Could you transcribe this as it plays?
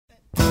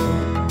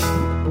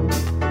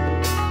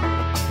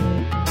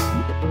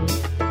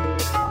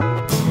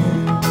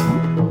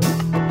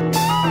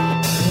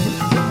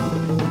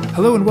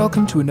Hello and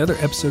welcome to another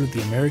episode of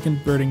the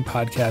American Birding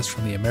Podcast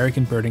from the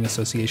American Birding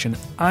Association.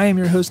 I am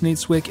your host, Nate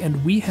Swick,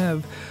 and we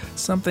have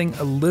something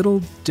a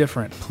little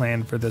different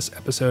planned for this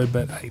episode,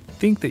 but I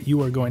think that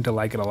you are going to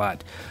like it a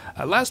lot.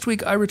 Last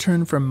week, I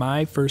returned from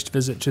my first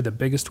visit to the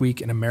biggest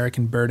week in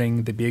American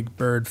birding, the Big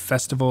Bird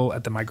Festival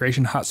at the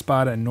Migration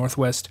Hotspot in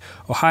Northwest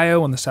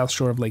Ohio on the south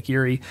shore of Lake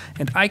Erie,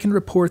 and I can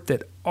report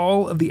that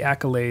all of the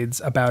accolades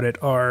about it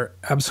are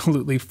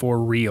absolutely for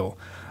real.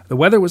 The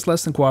weather was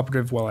less than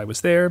cooperative while I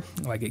was there,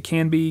 like it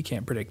can be,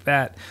 can't predict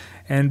that.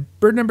 And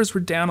bird numbers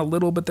were down a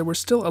little, but there were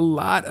still a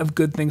lot of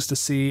good things to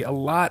see, a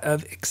lot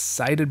of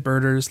excited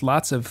birders,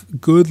 lots of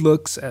good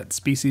looks at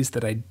species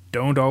that I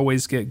don't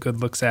always get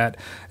good looks at.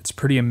 It's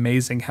pretty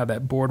amazing how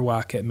that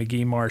boardwalk at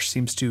McGee Marsh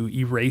seems to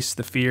erase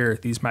the fear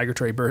these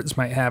migratory birds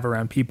might have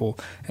around people,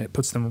 and it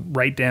puts them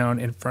right down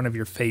in front of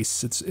your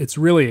face. It's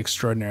really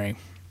extraordinary.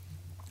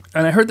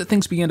 And I heard that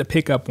things began to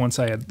pick up once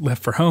I had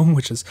left for home,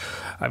 which is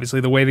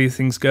obviously the way these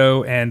things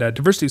go, and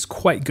diversity is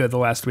quite good the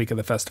last week of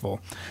the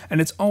festival.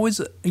 And it's always,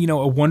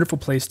 a wonderful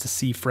place to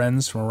see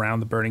friends from around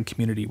the birding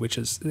community, which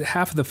is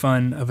half of the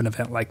fun of an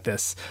event like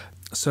this.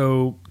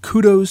 So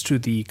kudos to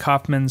the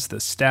Kaufmans, the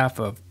staff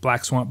of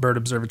Black Swamp Bird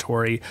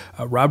Observatory,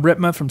 Rob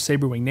Ritma from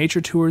Saberwing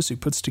Nature Tours, who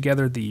puts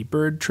together the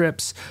bird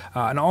trips,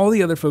 and all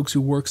the other folks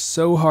who work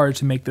so hard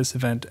to make this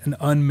event an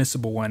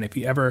unmissable one. If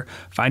you ever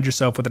find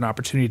yourself with an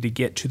opportunity to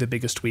get to the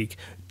biggest week,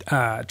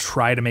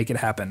 try to make it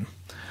happen.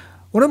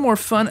 One of the more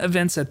fun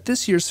events at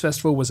this year's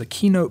festival was a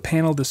keynote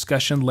panel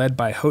discussion led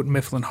by Houghton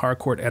Mifflin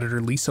Harcourt editor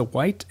Lisa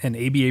White and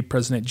ABA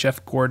president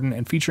Jeff Gordon,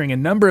 and featuring a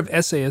number of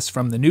essayists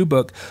from the new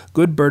book,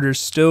 Good Birders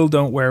Still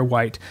Don't Wear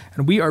White.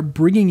 And we are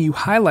bringing you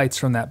highlights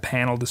from that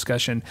panel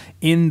discussion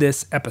in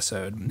this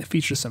episode. It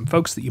features some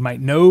folks that you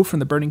might know from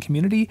the birding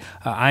community.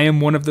 I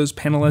am one of those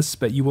panelists,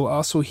 but you will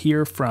also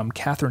hear from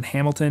Catherine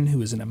Hamilton,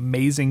 who is an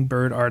amazing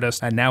bird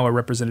artist and now a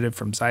representative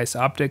from Zeiss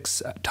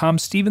Optics, Tom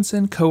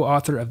Stevenson,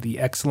 co-author of the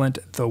excellent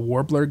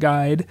The Warbler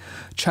Guide,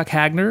 Chuck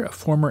Hagner, a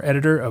former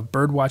editor of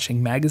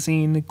Birdwatching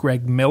Magazine,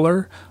 Greg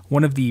Miller,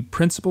 one of the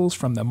principals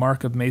from the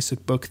Mark of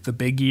Masick book, The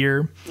Big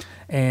Year,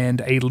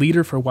 and a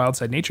leader for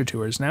Wildside Nature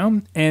Tours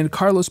now, and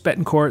Carlos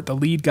Betancourt, the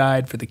lead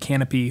guide for the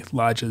Canopy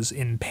Lodges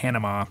in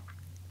Panama.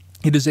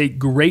 It is a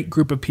great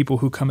group of people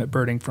who come at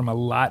birding from a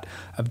lot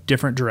of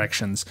different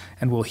directions,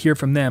 and we'll hear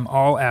from them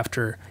all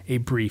after a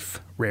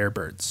brief Rare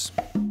Birds.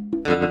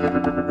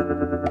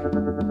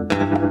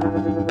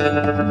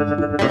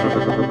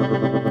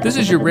 This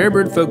is your Rare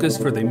Bird Focus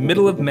for the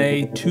middle of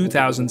May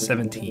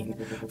 2017.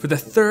 For the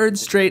third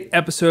straight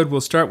episode, we'll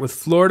start with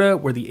Florida,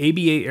 where the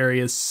ABA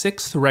area's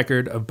sixth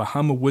record of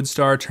Bahama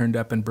Woodstar turned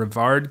up in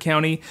Brevard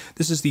County.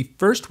 This is the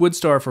first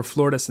Woodstar for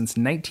Florida since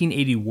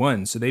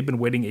 1981, so they've been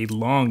waiting a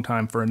long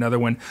time for another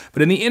one.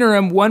 But in the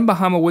interim, one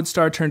Bahama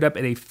Woodstar turned up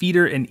at a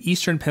feeder in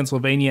eastern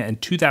Pennsylvania in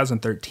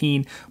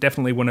 2013,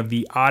 definitely one of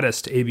the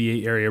oddest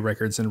ABA area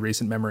records in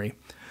recent memory.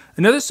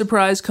 Another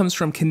surprise comes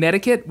from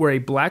Connecticut, where a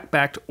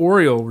black-backed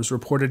oriole was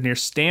reported near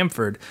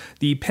Stamford.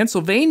 The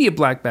Pennsylvania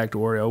black-backed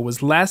oriole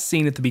was last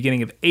seen at the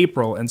beginning of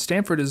April, and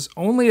Stamford is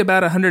only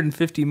about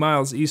 150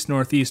 miles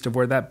east-northeast of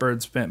where that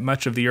bird spent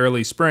much of the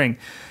early spring.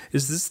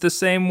 Is this the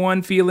same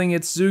one feeling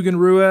its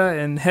Zuganrua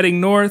and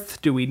heading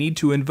north? Do we need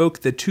to invoke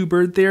the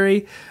two-bird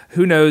theory?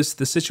 Who knows?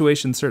 The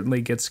situation certainly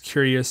gets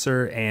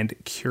curiouser and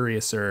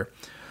curiouser.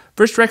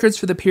 First records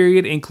for the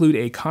period include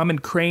a common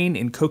crane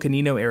in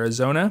Coconino,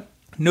 Arizona.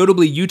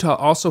 Notably, Utah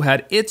also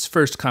had its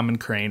first common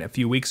crane a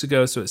few weeks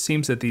ago, so it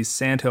seems that these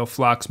sandhill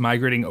flocks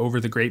migrating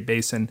over the Great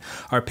Basin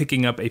are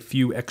picking up a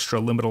few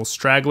extra liminal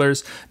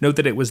stragglers. Note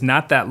that it was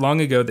not that long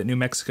ago that New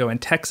Mexico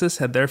and Texas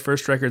had their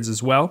first records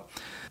as well.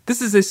 This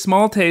is a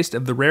small taste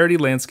of the rarity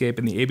landscape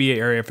in the ABA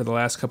area for the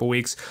last couple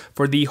weeks.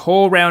 For the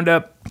whole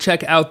roundup,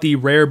 check out the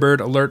Rare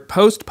Bird Alert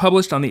post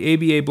published on the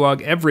ABA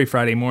blog every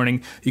Friday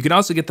morning. You can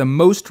also get the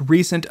most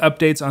recent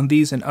updates on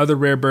these and other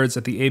rare birds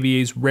at the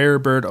ABA's Rare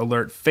Bird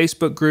Alert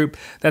Facebook group.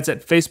 That's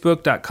at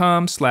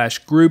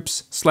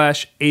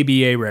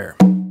facebook.com/groups/ABA Rare.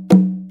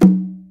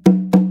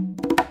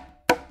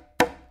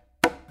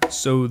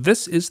 So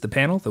this is the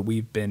panel that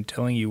we've been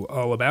telling you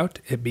all about.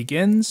 It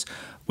begins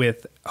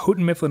with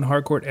Houghton Mifflin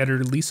Harcourt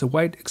editor Lisa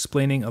White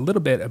explaining a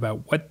little bit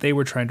about what they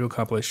were trying to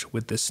accomplish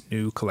with this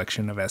new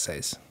collection of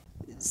essays.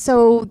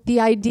 So the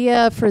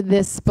idea for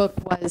this book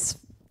was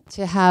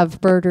to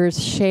have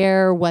birders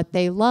share what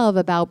they love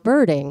about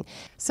birding.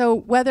 So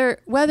whether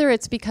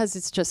it's because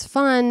it's just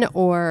fun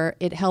or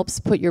it helps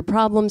put your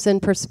problems in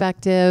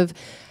perspective,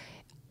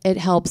 it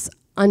helps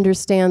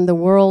understand the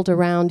world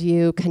around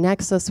you,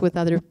 connects us with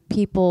other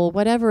people,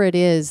 whatever it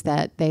is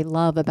that they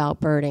love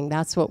about birding,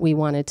 that's what we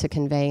wanted to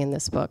convey in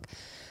this book.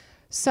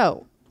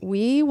 So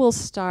we will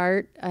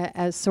start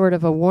as sort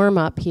of a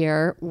warm-up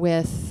here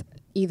with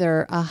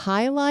either a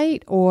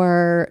highlight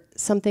or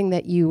something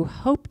that you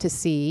hope to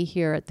see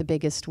here at the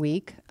biggest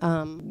week.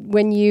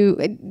 When you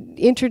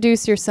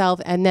introduce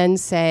yourself and then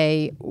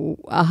say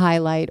a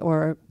highlight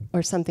or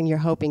something you're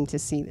hoping to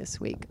see this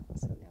week.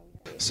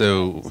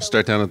 So we'll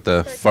start down at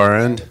the far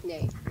end.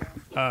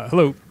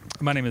 Hello.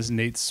 My name is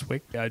Nate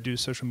Swick. I do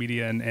social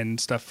media and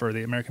stuff for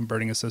the American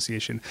Birding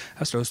Association. I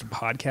also host a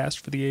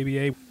podcast for the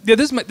ABA. Yeah,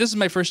 this is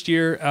my first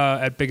year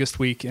at Biggest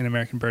Week in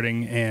American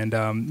Birding, and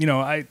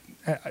I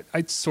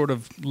sort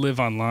of live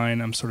online.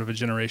 I'm sort of a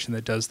generation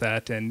that does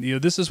that, and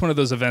this is one of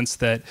those events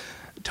that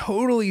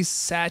totally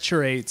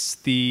saturates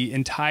the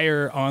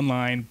entire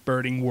online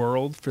birding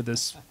world for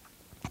this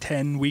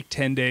 10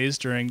 days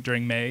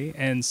during May.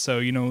 And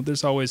so,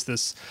 there's always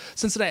this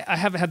sense that I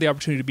haven't had the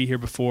opportunity to be here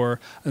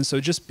before. And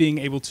so just being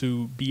able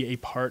to be a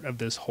part of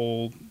this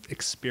whole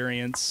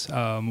experience,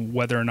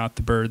 whether or not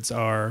the birds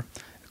are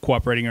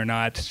cooperating or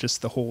not,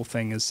 just the whole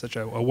thing is such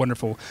a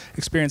wonderful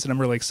experience. And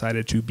I'm really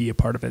excited to be a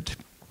part of it.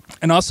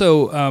 And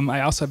also,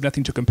 I also have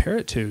nothing to compare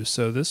it to.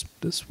 So this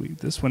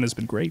one has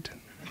been great.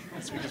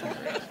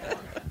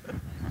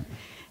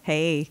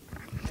 Hey.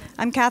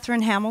 I'm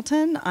Catherine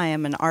Hamilton. I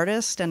am an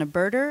artist and a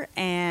birder,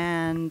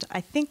 and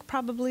I think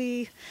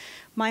probably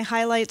my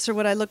highlights or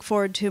what I look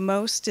forward to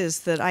most is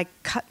that I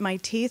cut my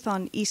teeth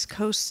on East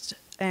Coast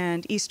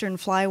and Eastern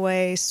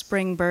Flyway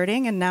spring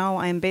birding, and now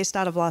I'm based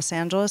out of Los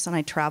Angeles and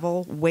I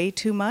travel way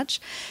too much.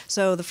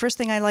 So the first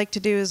thing I like to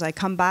do is I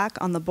come back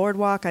on the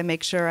boardwalk, I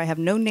make sure I have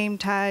no name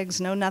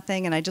tags, no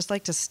nothing, and I just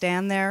like to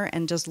stand there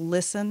and just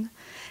listen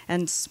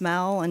and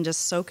smell and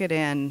just soak it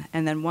in.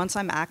 And then once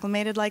I'm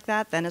acclimated like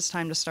that, then it's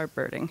time to start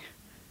birding.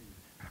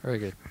 Very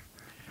good.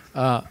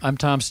 I'm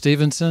Tom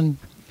Stevenson.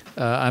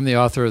 I'm the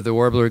author of the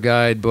Warbler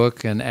Guide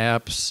book and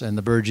apps and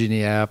the Bird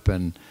Genie app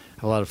and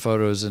a lot of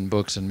photos and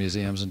books and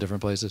museums and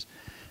different places.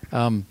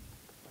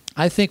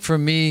 I think for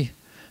me,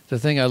 the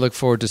thing I look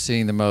forward to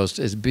seeing the most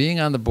is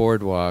being on the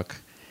boardwalk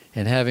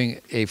and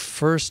having a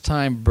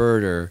first-time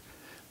birder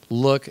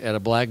look at a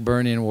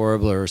Blackburnian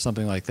warbler or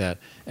something like that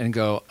and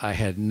go, I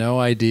had no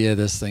idea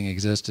this thing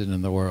existed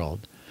in the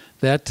world.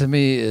 That to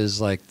me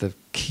is like the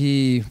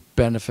key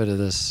benefit of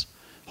this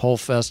whole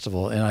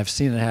festival, and I've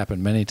seen it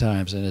happen many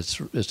times, and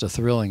it's a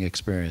thrilling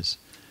experience,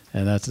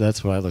 and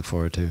that's what I look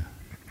forward to.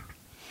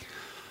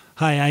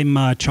 Hi,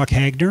 I'm Chuck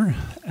Hagner.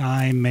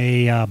 I'm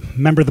a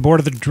member of the board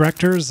of the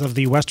directors of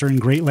the Western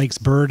Great Lakes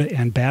Bird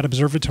and Bat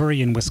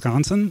Observatory in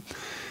Wisconsin.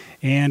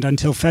 And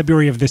until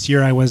February of this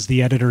year, I was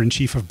the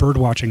editor-in-chief of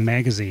Birdwatching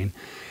magazine.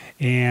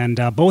 And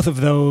both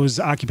of those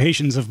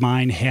occupations of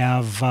mine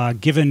have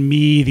given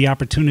me the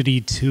opportunity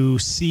to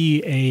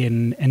see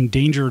an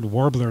endangered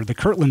warbler, the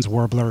Kirtland's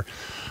warbler,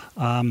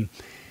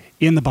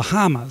 in the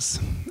Bahamas.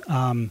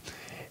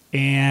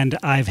 And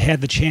I've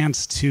had the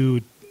chance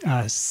to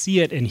see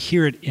it and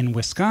hear it in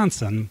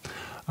Wisconsin,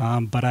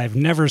 but I've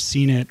never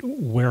seen it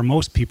where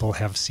most people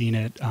have seen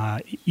it,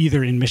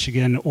 either in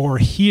Michigan or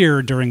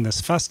here during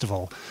this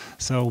festival.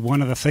 So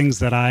one of the things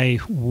that I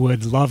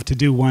would love to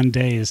do one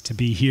day is to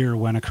be here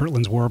when a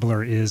Kirtland's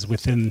warbler is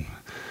within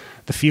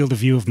the field of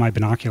view of my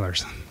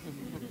binoculars.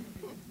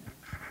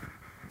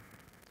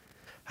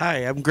 Hi,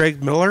 I'm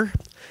Greg Miller.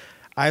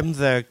 I'm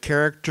the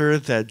character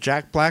that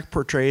Jack Black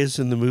portrays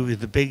in the movie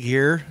The Big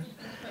Year.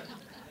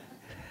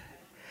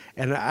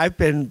 And I've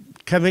been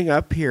coming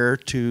up here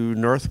to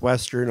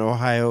northwestern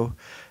Ohio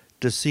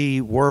to see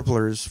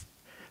warblers.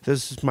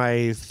 This is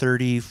my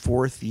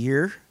 34th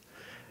year.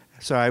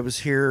 So I was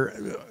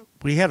here.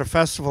 We had a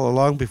festival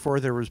long before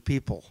there was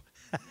people.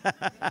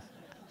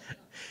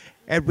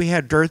 And we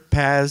had dirt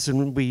paths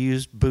and we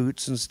used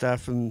boots and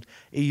stuff, and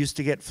it used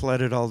to get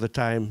flooded all the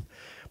time.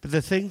 But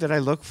the thing that I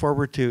look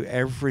forward to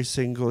every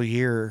single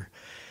year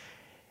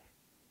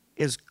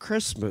is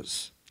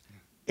Christmas.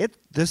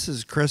 This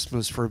is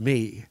Christmas for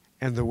me.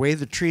 And the way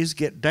the trees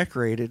get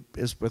decorated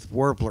is with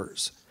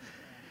warblers.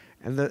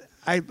 And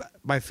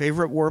my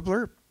favorite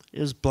warbler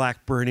is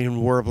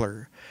Blackburnian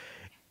warbler.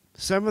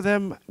 Some of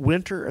them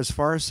winter as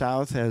far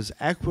south as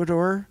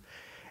Ecuador.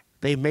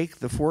 They make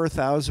the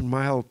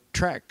 4,000-mile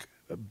trek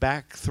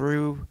back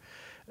through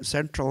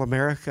Central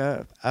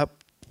America,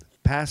 up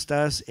past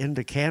us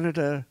into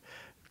Canada,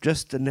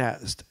 just to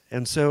nest.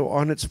 And so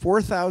on its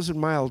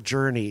 4,000-mile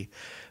journey,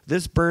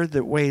 this bird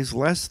that weighs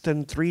less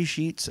than 3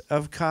 sheets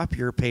of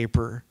copier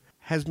paper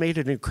has made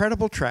an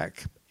incredible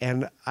trek,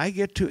 and I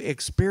get to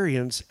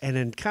experience an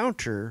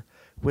encounter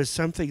with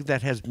something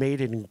that has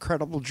made an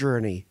incredible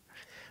journey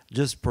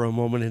just for a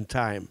moment in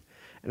time.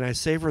 And I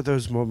savor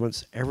those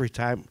moments every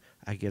time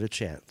I get a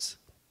chance.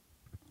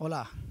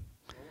 Hola.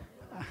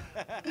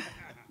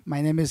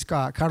 My name is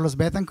Carlos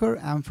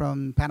Betancourt. I'm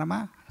from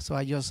Panama, so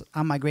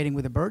I'm migrating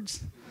with the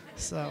birds.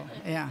 So,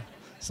 yeah.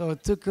 So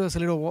it took us a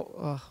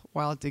little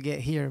while to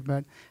get here,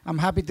 but I'm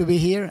happy to be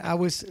here. I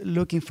was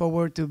looking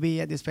forward to be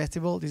at this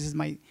festival. This is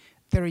my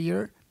third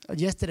year.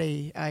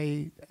 Yesterday,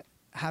 I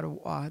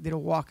did a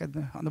walk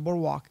on the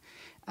boardwalk,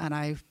 and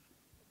I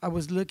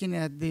was looking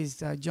at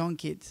this young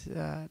kid,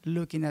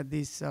 looking at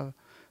this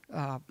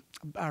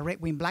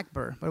red-winged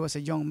blackbird, but it was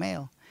a young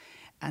male.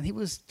 And he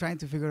was trying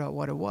to figure out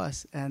what it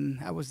was. And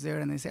I was there,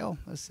 and they said, oh,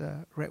 it's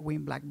a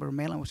red-winged blackbird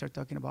male. And we started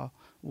talking about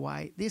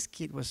why this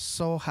kid was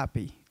so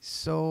happy.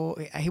 So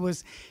he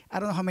was, I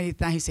don't know how many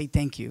times he said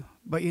thank you.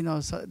 But,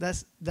 so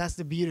that's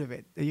the beauty of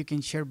it, that you can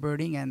share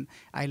birding, and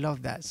I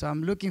love that. So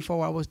I'm looking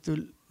forward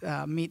to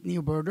meet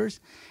new birders,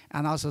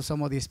 and also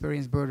some of the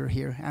experienced birder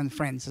here and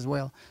friends as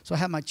well. So I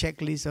have my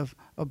checklist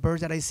of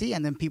birds that I see,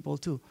 and then people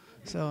too.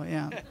 So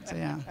yeah.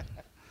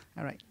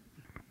 All right.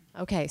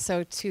 Okay,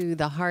 so to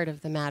the heart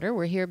of the matter,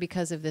 we're here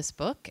because of this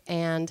book,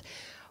 and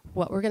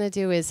what we're going to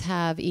do is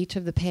have each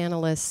of the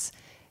panelists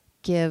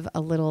give a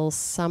little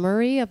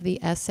summary of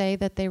the essay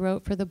that they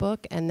wrote for the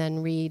book, and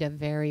then read a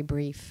very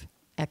brief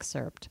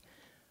excerpt.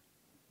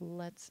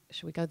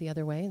 Should we go the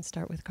other way and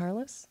start with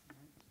Carlos?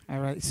 All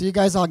right. So you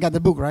guys all got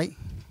the book, right?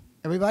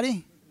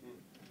 Everybody?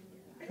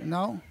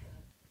 No?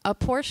 A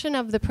portion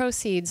of the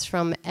proceeds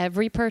from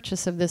every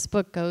purchase of this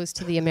book goes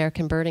to the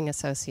American Birding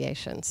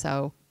Association.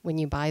 So when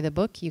you buy the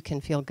book, you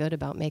can feel good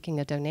about making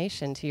a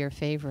donation to your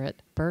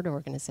favorite bird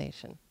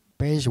organization.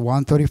 Page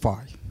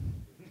 135.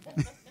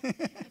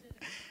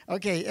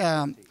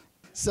 Okay.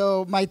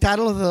 So my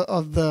title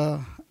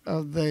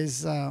of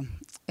this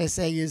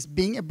essay is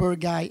 "Being a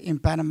Bird Guide in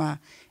Panama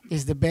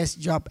is the Best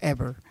Job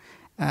Ever,"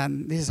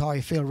 and this is how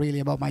I feel really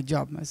about my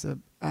job.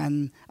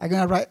 And I'm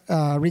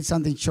gonna read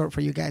something short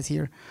for you guys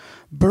here.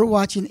 Bird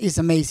watching is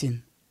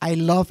amazing. I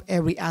love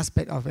every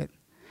aspect of it,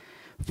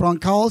 from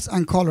calls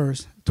and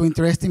colors to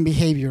interesting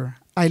behavior.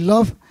 I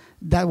love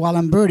that while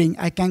I'm birding,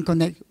 I can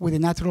connect with the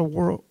natural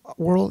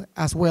world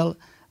as well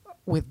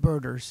with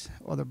birders,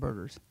 other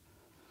birders.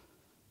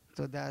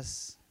 So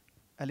that's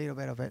a little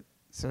bit of it.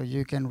 So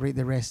you can read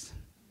the rest,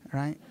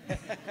 right?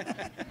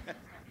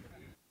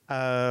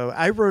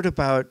 I wrote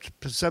about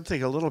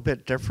something a little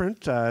bit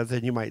different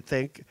than you might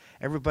think.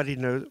 Everybody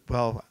knows,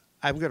 well,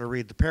 I'm going to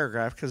read the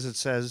paragraph because it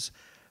says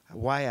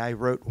why I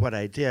wrote what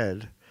I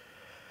did.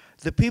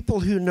 The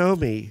people who know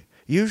me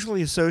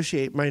usually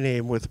associate my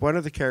name with one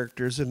of the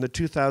characters in the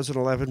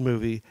 2011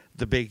 movie,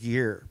 The Big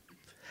Year.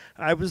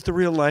 I was the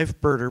real-life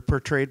birder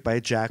portrayed by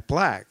Jack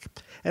Black.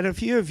 And a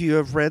few of you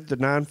have read the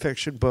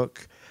nonfiction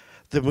book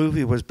the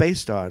movie was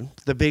based on,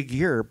 The Big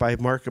Year by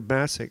Mark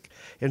Masick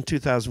in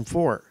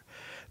 2004.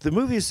 The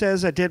movie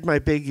says I did my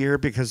big year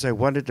because I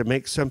wanted to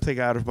make something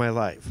out of my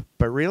life.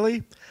 But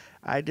really,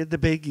 I did the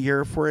big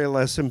year for a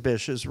less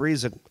ambitious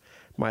reason.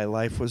 My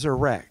life was a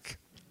wreck.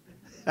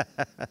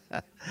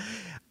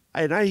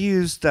 And I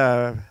used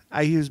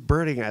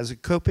birding as a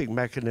coping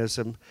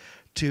mechanism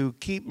to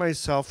keep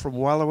myself from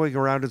wallowing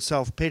around in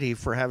self-pity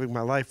for having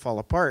my life fall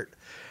apart.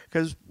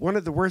 Because one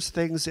of the worst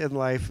things in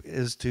life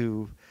is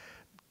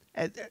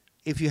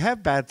if you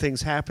have bad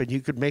things happen,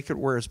 you could make it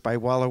worse by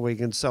wallowing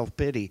in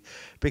self-pity,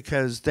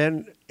 because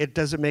then it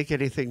doesn't make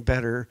anything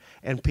better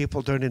and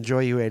people don't enjoy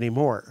you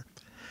anymore.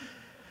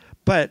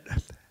 But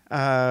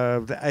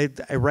I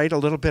write a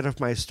little bit of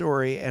my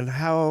story and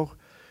how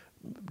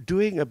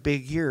doing a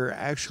big year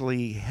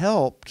actually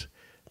helped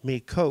me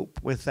cope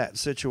with that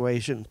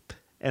situation,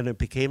 and it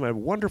became a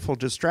wonderful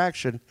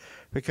distraction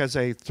because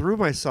I threw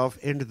myself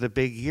into the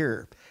big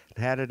year.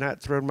 And had I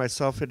not thrown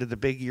myself into the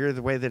big year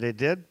the way that I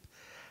did,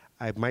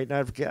 I might not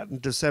have gotten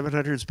to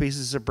 700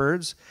 species of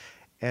birds,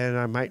 and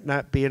I might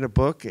not be in a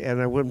book,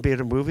 and I wouldn't be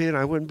in a movie, and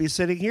I wouldn't be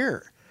sitting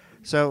here.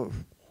 So,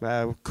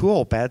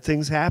 cool, bad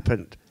things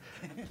happened.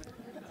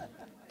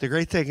 The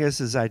great thing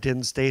is I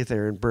didn't stay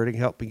there, and birding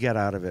helped me get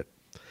out of it.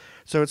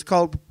 So it's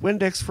called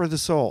Windex for the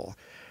Soul.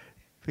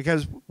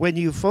 Because when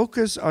you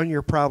focus on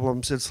your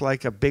problems, it's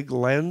like a big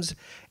lens,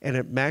 and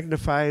it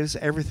magnifies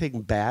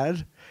everything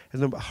bad.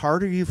 And the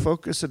harder you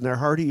focus and the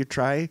harder you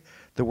try,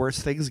 the worse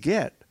things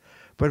get.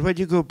 But when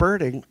you go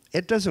birding,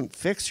 it doesn't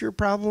fix your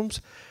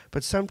problems,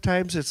 but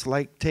sometimes it's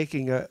like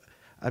taking a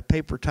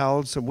paper towel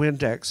and some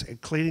Windex and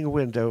cleaning a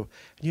window,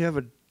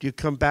 and you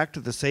come back to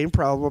the same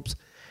problems,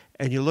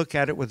 and you look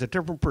at it with a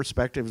different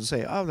perspective and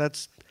say, oh,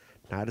 that's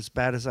not as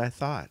bad as I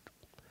thought.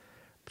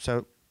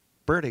 So,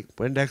 birding,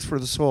 Windex for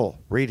the Soul.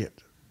 Read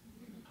it.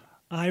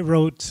 I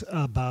wrote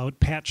about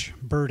patch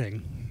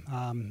birding.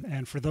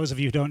 And for those of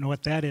you who don't know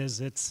what that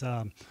is, it's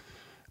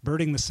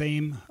birding the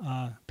same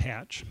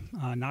patch.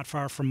 Not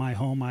far from my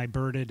home, I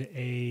birded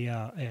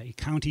a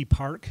county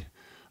park.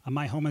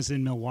 My home is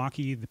in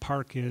Milwaukee. The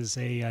park is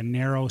a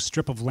narrow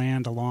strip of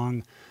land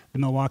along the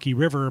Milwaukee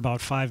River,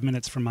 about 5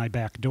 minutes from my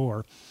back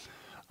door.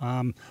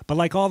 But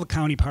like all the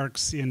county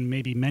parks in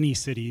maybe many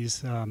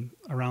cities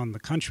around the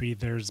country,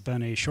 there's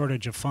been a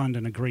shortage of fund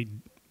and a great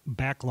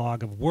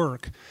backlog of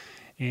work.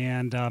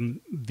 And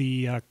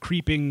the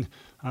creeping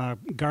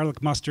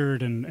garlic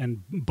mustard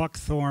and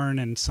buckthorn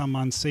and some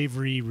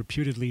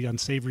reputedly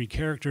unsavory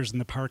characters in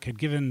the park had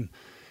given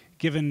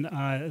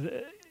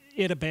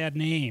it a bad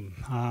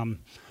name.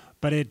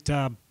 But it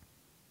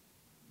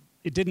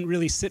didn't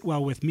really sit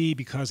well with me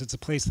because it's a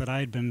place that I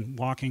had been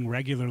walking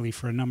regularly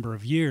for a number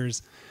of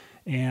years,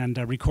 and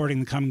recording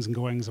the comings and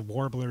goings of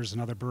warblers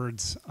and other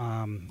birds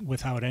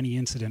without any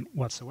incident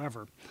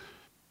whatsoever.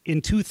 In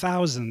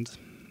 2000,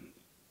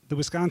 the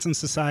Wisconsin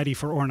Society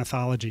for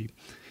Ornithology,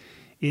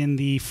 in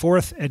the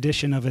 4th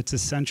edition of its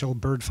Essential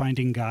Bird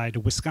Finding Guide,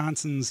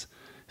 Wisconsin's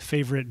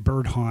Favorite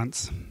Bird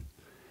Haunts,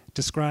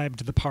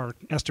 described the park,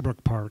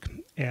 Estabrook Park,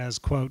 as,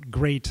 quote,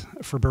 great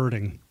for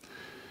birding.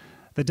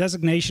 The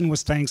designation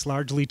was thanks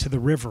largely to the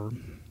river,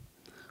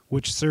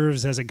 which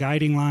serves as a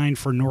guiding line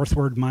for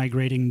northward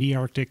migrating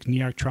Nearctic,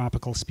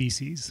 Nearctropical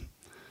species.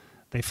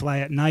 They fly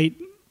at night,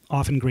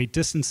 often great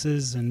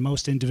distances, and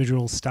most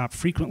individuals stop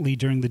frequently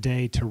during the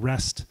day to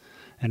rest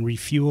and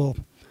refuel,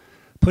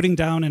 putting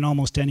down in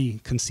almost any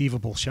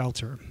conceivable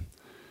shelter.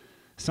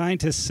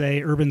 Scientists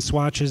say urban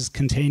swatches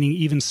containing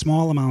even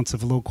small amounts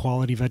of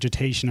low-quality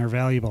vegetation are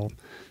valuable,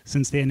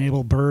 since they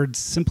enable birds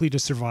simply to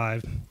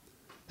survive,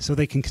 so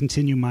they can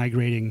continue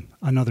migrating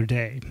another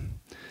day.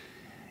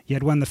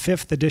 Yet when the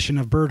 5th edition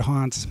of Bird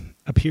Haunts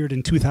appeared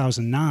in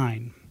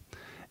 2009,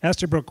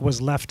 Estabrook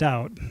was left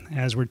out,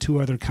 as were 2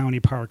 other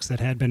county parks that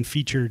had been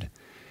featured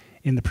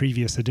in the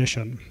previous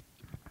edition.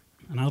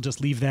 And I'll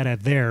just leave that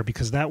at there,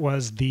 because that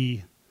was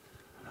the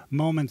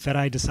moment that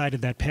I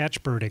decided that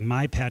patch birding,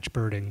 my patch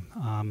birding,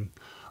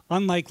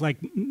 unlike like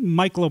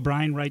Michael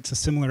O'Brien writes a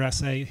similar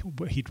essay,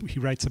 he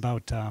writes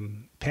about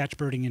patch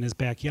birding in his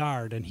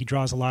backyard, and he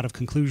draws a lot of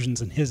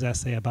conclusions in his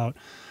essay about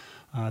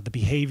the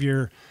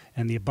behavior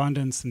and the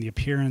abundance and the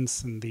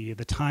appearance and the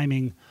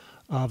timing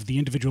of the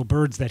individual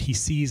birds that he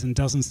sees and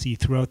doesn't see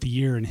throughout the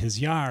year in his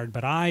yard.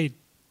 But I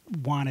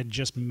wanted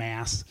just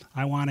mass.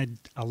 I wanted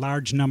a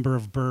large number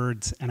of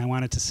birds, and I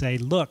wanted to say,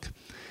 look,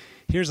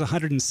 here's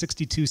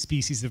 162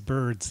 species of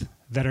birds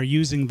that are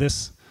using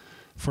this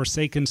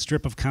forsaken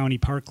strip of county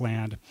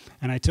parkland.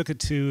 And I took it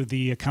to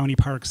the county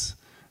parks,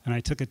 and I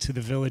took it to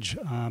the village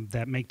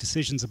that make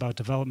decisions about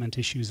development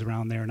issues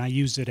around there. And I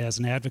used it as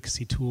an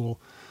advocacy tool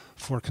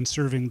for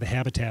conserving the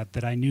habitat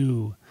that I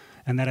knew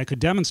and that I could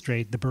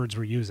demonstrate the birds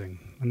were using.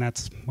 And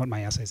that's what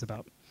my essay's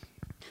about.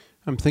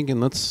 I'm thinking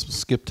let's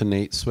skip to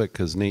Nate Swick,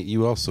 because Nate,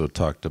 you also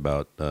talked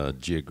about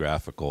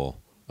geographically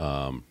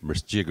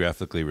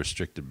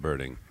restricted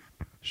birding.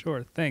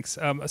 Sure, thanks.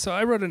 So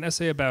I wrote an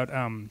essay about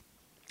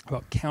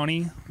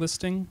county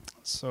listing.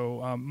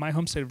 So my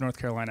home state of North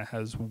Carolina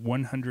has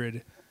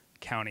 100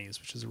 counties,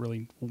 which is a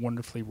really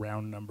wonderfully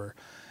round number.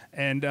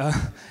 And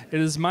it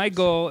is my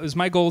goal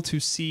to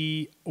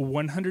see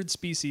 100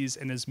 species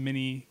in as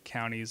many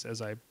counties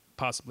as I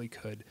possibly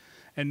could.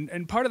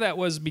 And part of that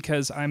was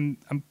because I'm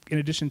in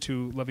addition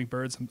to loving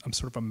birds, I'm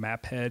sort of a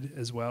map head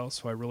as well.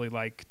 So I really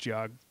like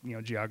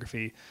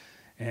geography,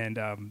 and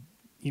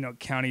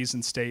counties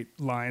and state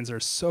lines are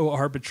so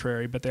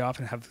arbitrary, but they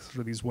often have sort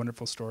of these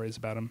wonderful stories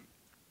about them.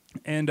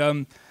 And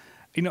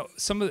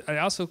I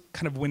also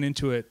kind of went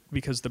into it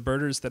because the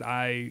birders that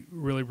I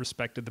really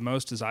respected the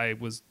most as I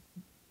was,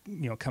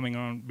 becoming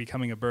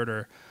a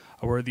birder,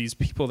 were these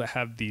people that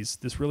have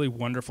this really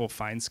wonderful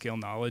fine scale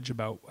knowledge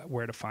about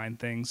where to find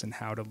things and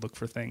how to look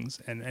for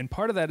things. And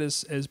part of that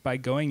is by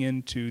going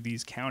into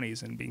these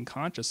counties and being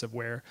conscious of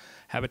where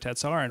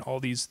habitats are in all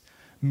these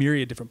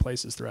myriad different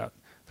places throughout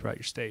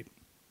your state.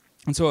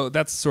 And so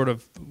that's sort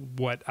of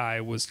what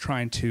I was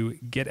trying to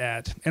get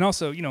at. And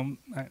also,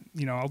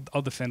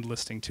 I'll defend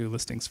listing too.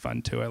 Listing's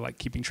fun too. I like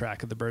keeping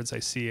track of the birds I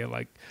see. I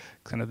like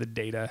kind of the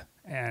data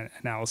and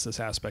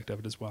analysis aspect of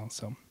it as well.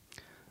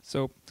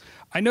 So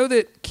I know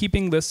that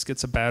keeping lists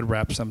gets a bad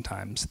rap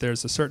sometimes.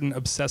 There's a certain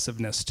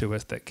obsessiveness to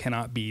it that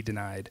cannot be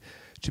denied.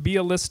 To be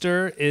a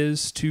lister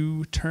is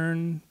to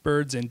turn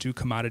birds into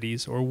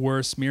commodities, or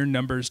worse, mere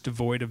numbers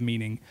devoid of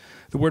meaning.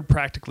 The word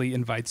practically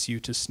invites you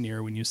to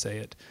sneer when you say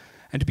it.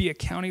 And to be a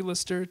county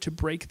lister, to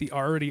break the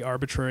already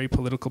arbitrary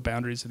political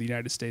boundaries of the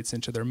United States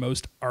into their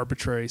most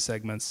arbitrary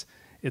segments,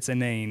 it's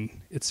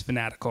inane, it's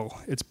fanatical,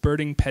 it's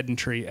birding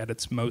pedantry at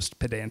its most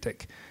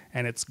pedantic,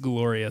 and it's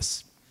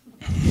glorious.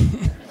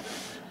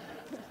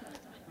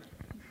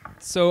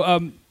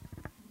 So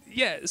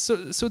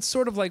it's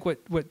sort of like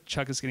what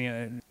Chuck is getting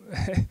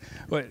at.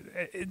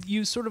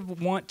 You sort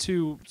of want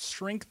to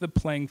shrink the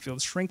playing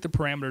field, shrink the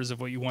parameters of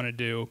what you want to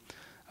do,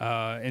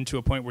 into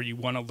a point where you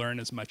want to learn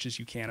as much as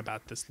you can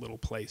about this little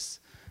place.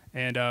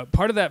 And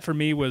part of that for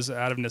me was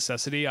out of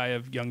necessity. I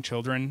have young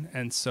children,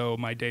 and so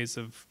my days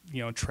of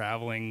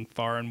traveling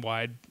far and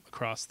wide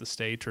across the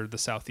state or the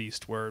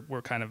Southeast were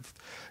kind of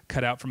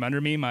cut out from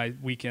under me. My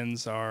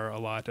weekends are a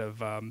lot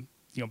of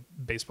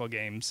baseball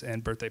games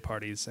and birthday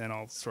parties and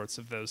all sorts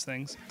of those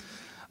things.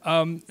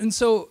 And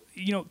so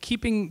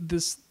keeping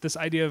this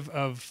idea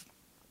of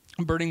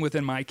birding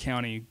within my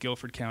county,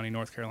 Guilford County,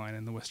 North Carolina,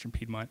 in the Western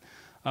Piedmont.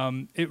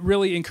 It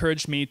really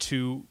encouraged me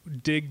to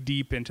dig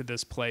deep into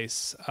this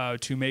place,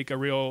 to make a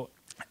real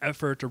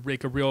effort to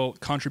make a real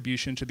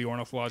contribution to the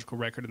ornithological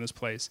record in this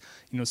place.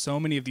 So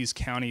many of these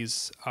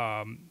counties,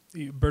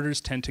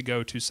 birders tend to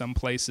go to some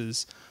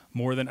places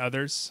more than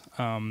others,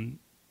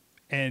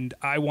 and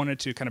I wanted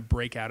to kind of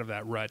break out of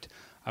that rut.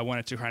 I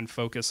wanted to try and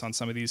focus on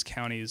some of these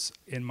counties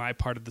in my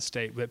part of the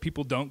state that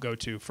people don't go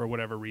to for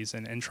whatever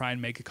reason, and try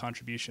and make a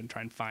contribution,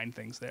 try and find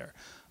things there.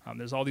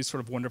 There's all these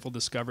sort of wonderful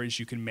discoveries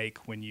you can make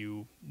when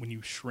you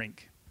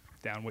shrink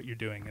down what you're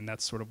doing, and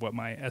that's sort of what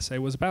my essay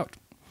was about.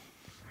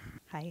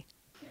 Hi.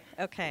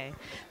 Okay,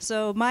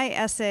 so my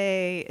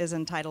essay is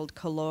entitled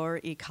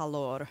Color y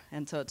Calor,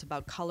 and so it's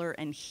about color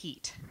and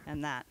heat,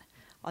 and that.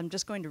 I'm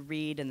just going to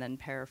read and then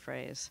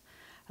paraphrase.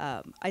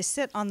 I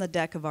sit on the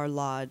deck of our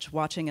lodge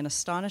watching an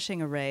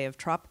astonishing array of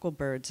tropical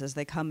birds as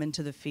they come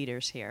into the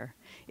feeders here.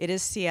 It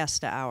is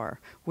siesta hour.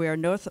 We are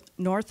north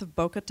of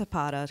Boca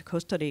Tapada,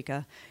 Costa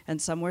Rica,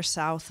 and somewhere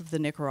south of the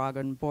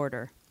Nicaraguan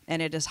border.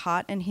 And it is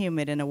hot and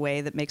humid in a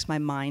way that makes my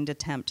mind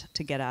attempt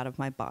to get out of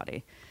my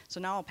body. So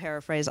now I'll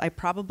paraphrase, I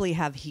probably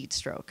have heat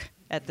stroke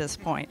at this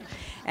point.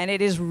 And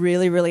it is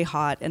really, really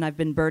hot, and I've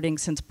been birding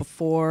since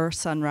before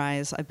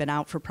sunrise. I've been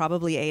out for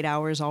probably 8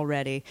 hours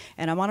already,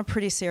 and I'm on a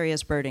pretty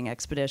serious birding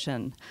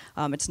expedition.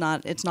 It's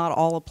not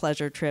all a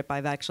pleasure trip.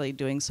 I'm actually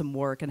doing some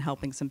work and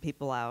helping some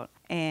people out.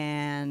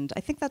 And I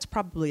think that's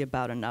probably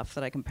about enough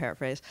that I can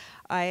paraphrase.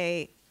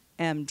 I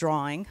am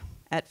drawing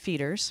at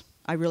feeders.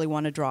 I really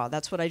want to draw.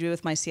 That's what I do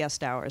with my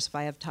siesta hours. If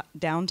I have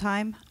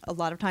downtime, a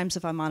lot of times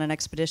if I'm on an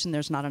expedition,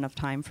 there's not enough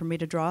time for me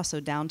to draw, so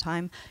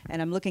downtime.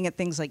 And I'm looking at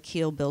things like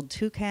keel-billed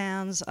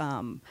toucans.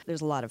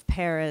 There's a lot of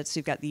parrots.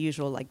 You've got the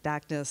usual like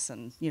Dactys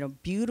and,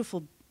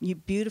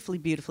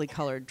 beautifully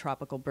colored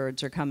tropical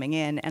birds are coming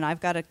in. And I've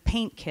got a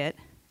paint kit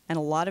and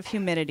a lot of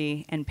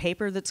humidity and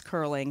paper that's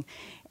curling,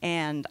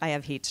 and I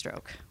have heat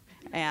stroke.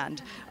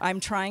 And I'm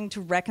trying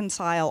to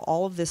reconcile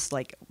all of this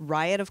like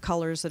riot of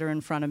colors that are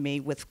in front of me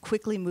with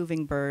quickly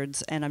moving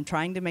birds, and I'm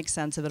trying to make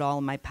sense of it all.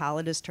 And my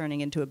palette is turning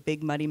into a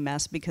big muddy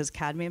mess because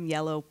cadmium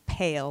yellow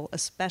pale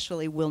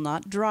especially will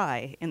not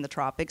dry in the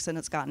tropics, and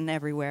it's gotten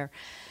everywhere.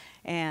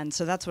 And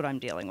so that's what I'm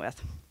dealing with.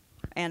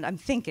 And I'm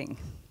thinking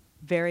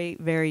very,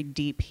 very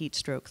deep heat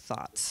stroke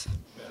thoughts.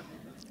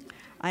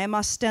 I am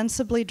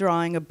ostensibly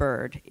drawing a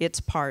bird,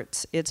 its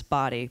parts, its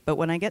body, but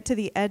when I get to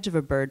the edge of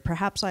a bird,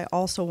 perhaps I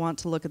also want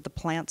to look at the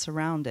plants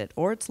around it,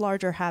 or its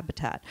larger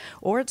habitat,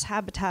 or its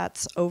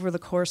habitats over the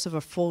course of a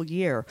full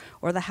year,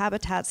 or the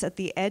habitats at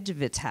the edge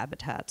of its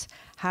habitats.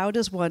 How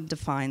does one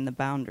define the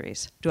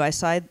boundaries? Do I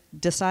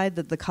decide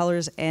that the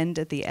colors end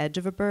at the edge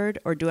of a bird,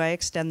 or do I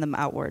extend them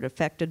outward,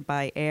 affected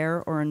by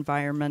air or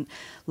environment,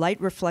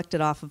 light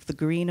reflected off of the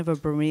green of a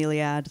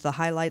bromeliad, the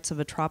highlights of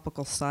a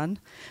tropical sun?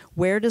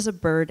 Where does a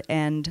bird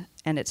end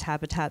and its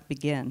habitat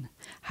begin?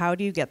 How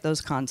do you get those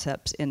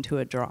concepts into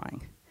a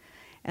drawing?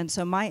 And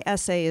so my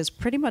essay is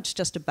pretty much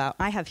just about,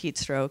 I have heat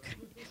stroke.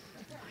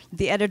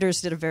 The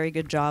editors did a very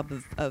good job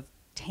of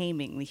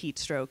taming the heat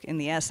stroke in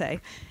the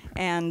essay.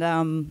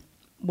 And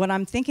what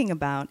I'm thinking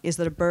about is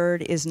that a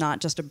bird is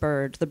not just a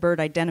bird. The bird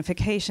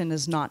identification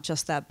is not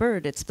just that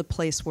bird. It's the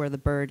place where the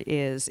bird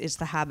is. It's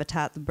the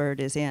habitat the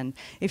bird is in.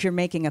 If you're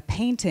making a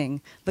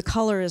painting, the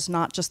color is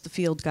not just the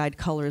field guide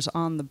colors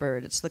on the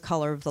bird. It's the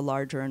color of the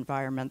larger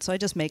environment. So I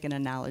just make an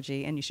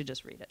analogy, and you should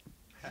just read it.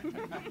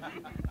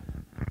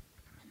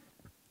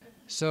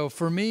 So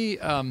for me,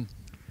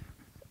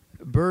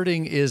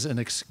 birding is an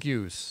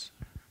excuse,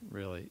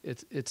 really.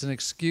 It's an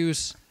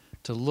excuse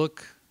to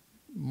look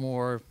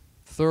more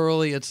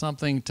thoroughly at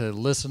something, to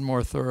listen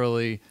more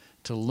thoroughly,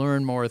 to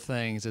learn more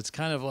things. It's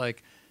kind of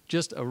like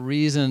just a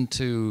reason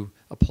to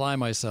apply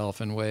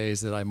myself in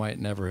ways that I might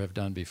never have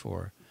done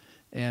before.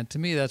 And to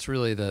me, that's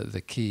really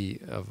the key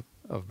of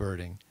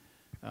birding.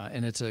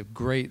 And it's a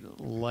great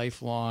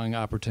lifelong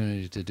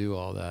opportunity to do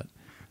all that.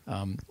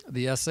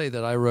 The essay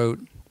that I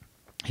wrote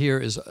here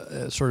is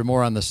sort of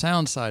more on the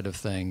sound side of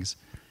things.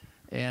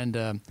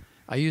 And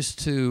I used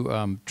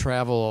to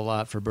travel a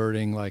lot for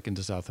birding, like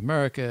into South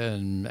America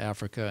and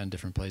Africa and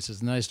different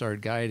places. And then I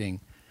started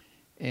guiding.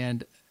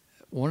 And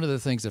one of the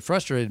things that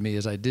frustrated me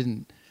is I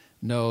didn't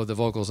know the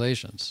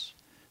vocalizations.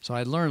 So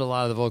I learned a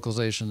lot of the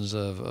vocalizations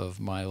of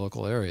my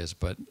local areas,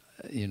 but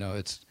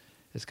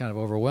it's kind of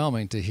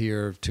overwhelming to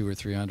hear 200 or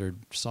 300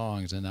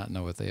 songs and not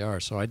know what they are.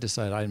 So I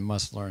decided I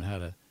must learn how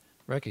to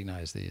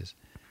recognize these.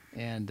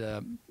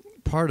 And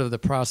part of the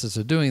process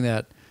of doing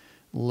that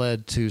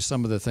led to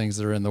some of the things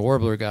that are in the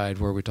Warbler Guide,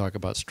 where we talk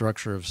about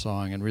structure of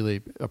song and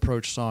really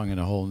approach song in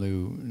a whole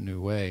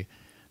new way.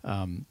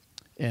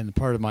 And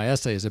part of my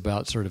essay is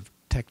about sort of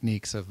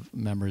techniques of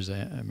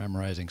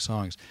memorizing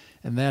songs.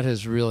 And that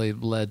has really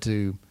led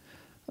to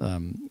a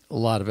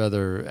lot of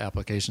other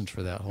applications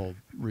for that whole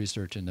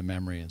research into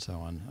memory and so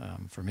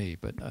on for me.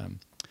 But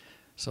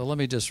so let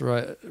me just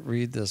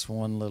read this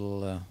one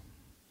little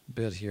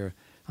bit here.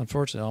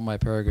 Unfortunately, all my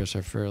paragraphs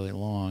are fairly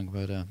long,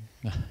 but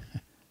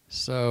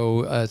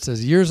so it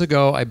says, years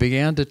ago, I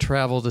began to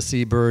travel to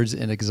see birds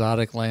in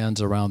exotic lands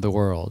around the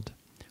world,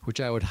 which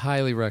I would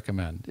highly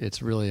recommend.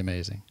 It's really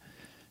amazing.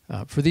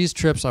 For these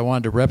trips, I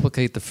wanted to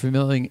replicate the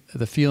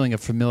feeling of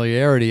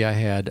familiarity I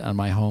had on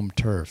my home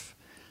turf.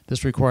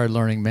 This required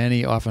learning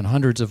many, often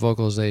hundreds of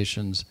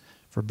vocalizations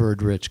for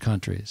bird-rich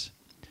countries.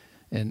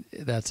 And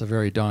that's a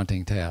very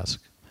daunting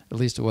task. At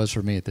least it was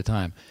for me at the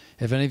time.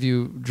 Have any of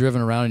you driven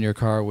around in your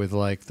car with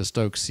like the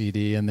Stokes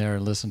CD in there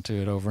and listened to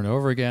it over and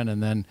over again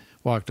and then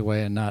walked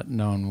away and not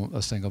known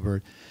a single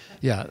bird?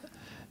 Yeah,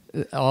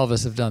 all of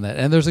us have done that.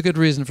 And there's a good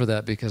reason for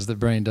that, because the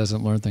brain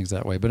doesn't learn things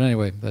that way. But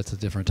anyway, that's a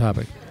different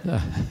topic.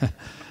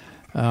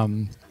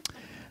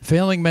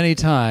 Failing many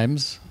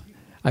times,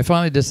 I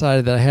finally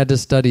decided that I had to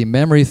study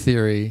memory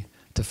theory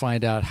to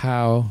find out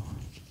how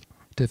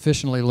to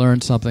efficiently learn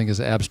something as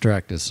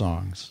abstract as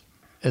songs.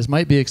 As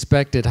might be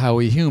expected, how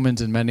we humans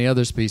and many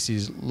other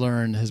species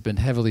learn has been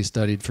heavily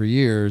studied for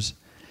years.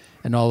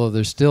 And although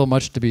there's still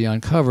much to be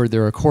uncovered,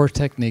 there are core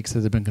techniques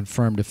that have been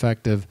confirmed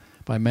effective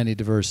by many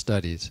diverse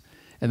studies.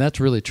 And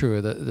that's really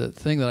true. The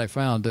thing that I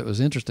found that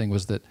was interesting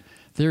was that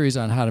theories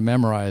on how to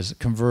memorize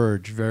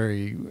converge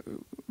very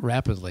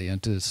rapidly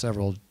into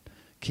several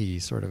key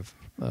sort of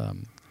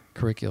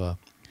curricula.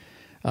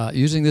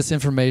 Using this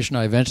information,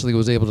 I eventually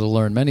was able to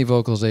learn many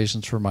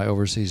vocalizations for my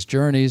overseas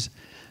journeys.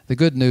 The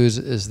good news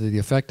is that the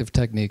effective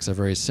techniques are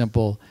very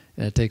simple,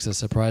 and it takes a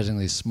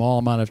surprisingly small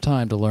amount of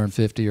time to learn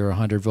 50 or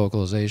 100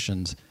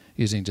 vocalizations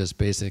using just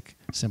basic,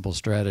 simple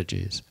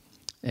strategies.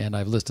 And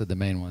I've listed the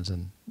main ones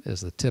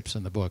as the tips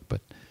in the book,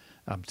 but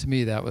to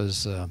me that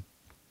was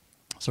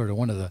sort of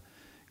one of the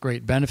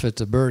great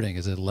benefits of birding,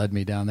 is it led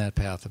me down that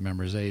path of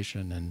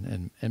memorization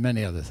and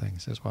many other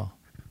things as well.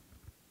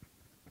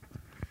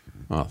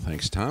 Well,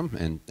 thanks, Tom,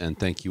 and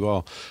thank you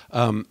all.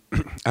 I'm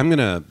going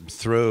to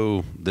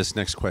throw this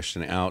next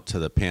question out to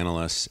the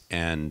panelists,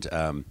 and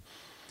I'm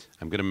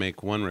going to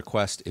make one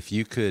request. If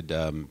you could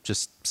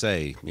just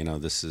say,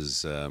 this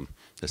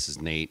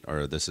is Nate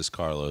or this is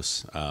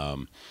Carlos.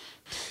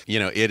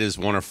 It is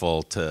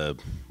wonderful to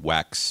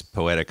wax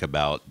poetic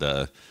about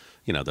the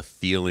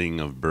feeling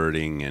of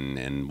birding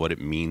and what it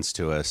means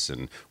to us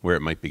and where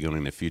it might be going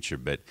in the future.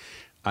 But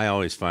I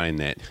always find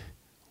that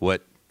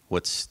what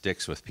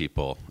sticks with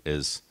people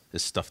is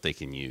stuff they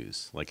can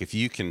use. Like if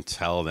you can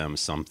tell them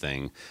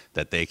something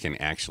that they can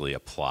actually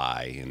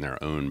apply in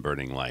their own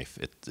birding life,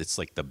 it's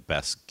like the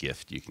best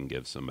gift you can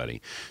give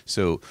somebody.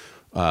 So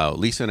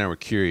Lisa and I were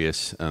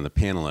curious, the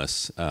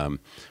panelists,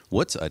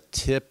 what's a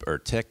tip or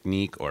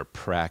technique or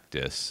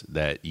practice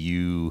that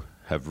you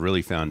have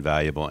really found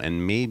valuable,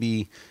 and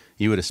maybe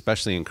you would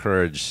especially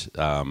encourage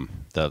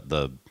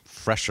the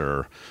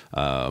fresher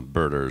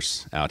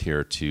birders out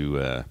here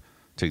to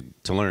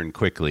learn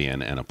quickly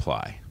and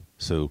apply.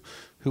 So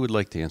who would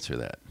like to answer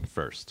that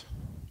first?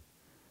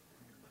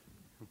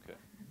 Okay.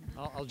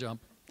 I'll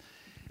jump.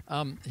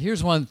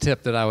 Here's one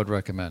tip that I would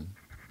recommend.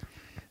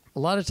 A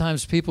lot of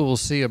times people will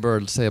see a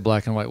bird, say a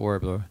black and white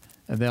warbler,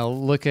 and they'll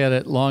look at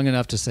it long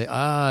enough to say,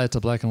 it's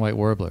a black and white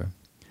warbler.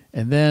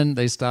 And then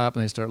they stop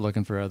and they start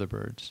looking for other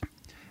birds.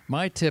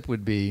 My tip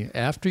would be,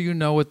 after you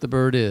know what the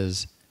bird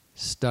is,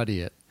 study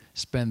it.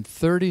 Spend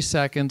 30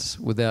 seconds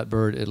with that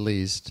bird at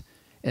least,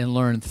 and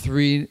learn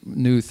 3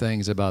 new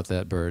things about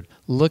that bird.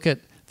 Look at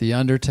the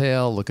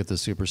undertail, look at the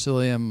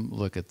supercilium,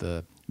 look at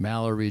the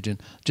malar region.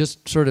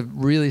 Just sort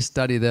of really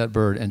study that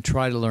bird and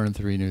try to learn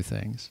 3 new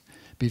things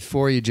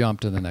before you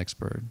jump to the next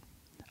bird.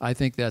 I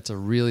think that's a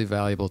really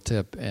valuable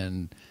tip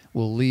and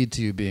will lead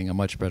to you being a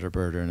much better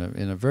birder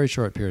in a very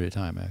short period of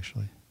time,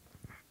 actually.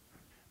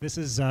 This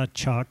is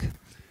Chuck.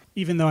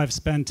 Even though I've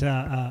spent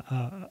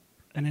an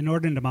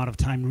inordinate amount of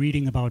time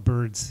reading about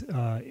birds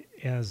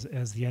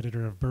as the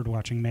editor of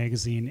Birdwatching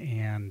magazine,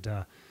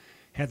 and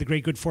had the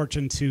great good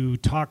fortune to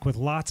talk with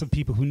lots of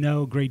people who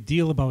know a great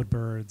deal about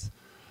birds,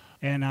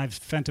 and I've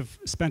spent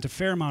a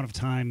fair amount of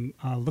time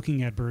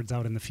looking at birds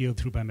out in the field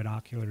through my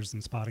binoculars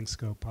and spotting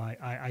scope.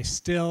 I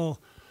still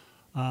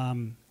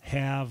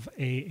have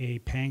a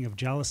pang of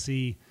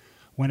jealousy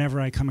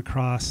whenever I come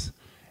across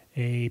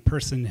a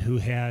person who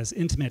has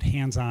intimate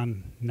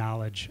hands-on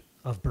knowledge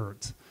of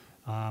birds.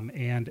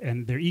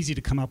 And they're easy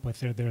to come up with.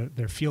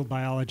 They're field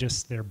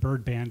biologists, they're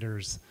bird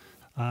banders.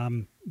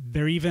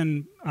 They're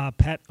even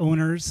pet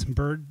owners,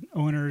 bird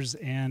owners,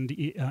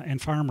 and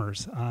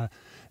farmers.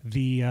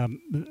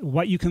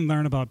 What you can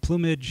learn about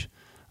plumage,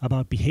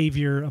 about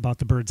behavior, about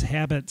the bird's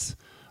habits,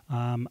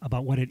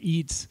 about what it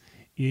eats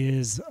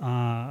is,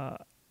 I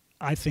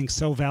think,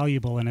 so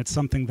valuable, and it's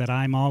something that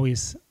I'm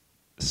always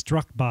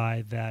struck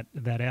by, that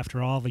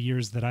after all the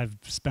years that I've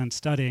spent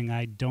studying,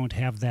 I don't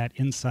have that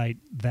insight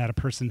that a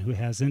person who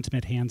has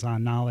intimate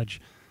hands-on knowledge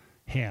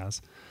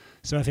has.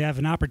 So if you have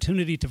an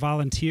opportunity to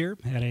volunteer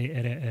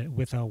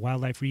with a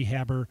wildlife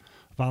rehabber,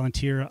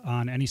 volunteer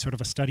on any sort of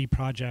a study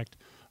project,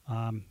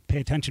 pay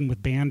attention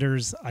with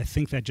banders. I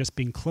think that just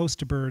being close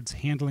to birds,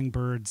 handling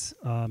birds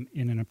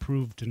in an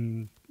approved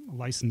and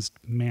licensed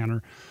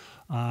manner,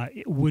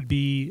 it would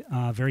be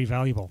very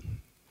valuable.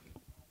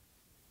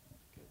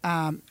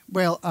 How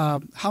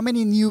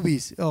many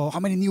newbies, how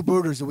many new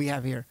birders do we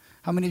have here?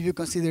 How many of you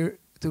consider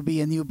to be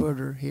a new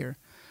birder here?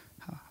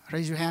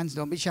 Raise your hands,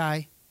 don't be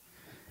shy.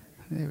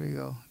 There we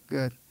go,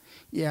 good.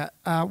 Yeah,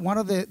 one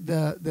of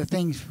the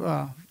things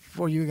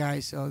for you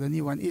guys, the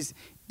new one, is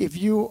if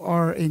you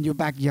are in your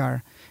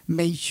backyard,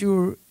 make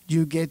sure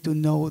you get to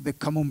know the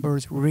common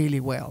birds really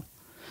well.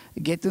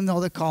 Get to know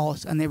the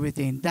calls and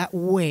everything. That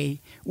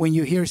way, when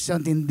you hear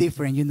something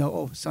different, you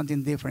know,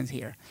 something different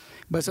here.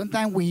 But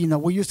sometimes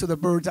we're used to the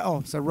birds.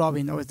 It's a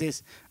robin, or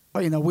this.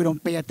 We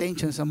don't pay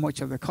attention so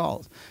much of the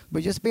calls.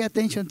 But just pay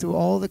attention to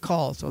all the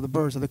calls of the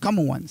birds, or the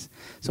common ones.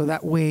 So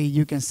that way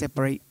you can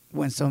separate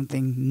when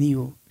something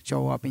new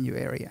show up in your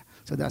area.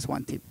 So that's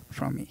one tip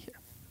from me here.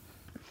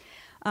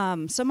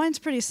 So mine's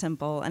pretty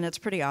simple, and it's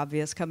pretty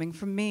obvious coming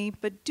from me,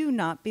 but do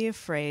not be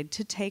afraid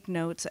to take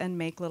notes and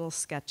make little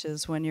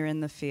sketches when you're in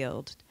the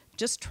field.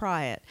 Just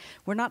try it.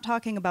 We're not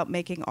talking about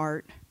making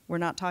art. We're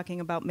not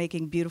talking about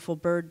making beautiful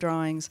bird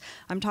drawings.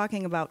 I'm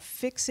talking about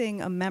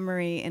fixing a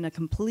memory in a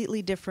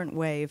completely different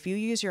way. If you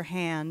use your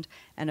hand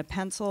and a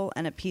pencil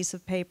and a piece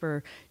of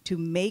paper to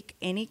make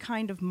any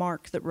kind of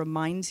mark that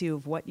reminds you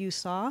of what you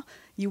saw,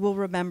 you will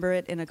remember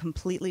it in a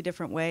completely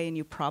different way, and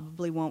you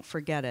probably won't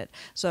forget it.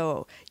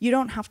 So you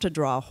don't have to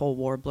draw a whole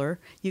warbler.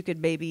 You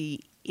could maybe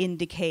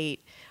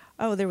indicate,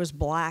 oh, there was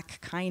black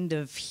kind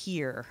of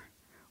here,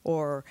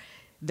 or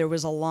there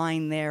was a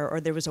line there, or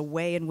there was a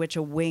way in which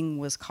a wing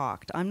was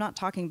cocked. I'm not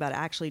talking about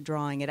actually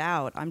drawing it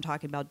out. I'm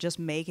talking about just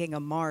making a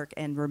mark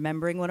and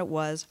remembering what it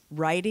was,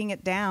 writing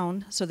it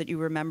down so that you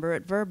remember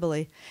it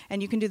verbally.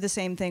 And you can do the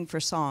same thing for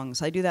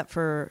songs. I do that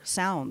for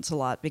sounds a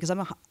lot because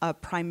I'm a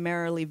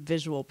primarily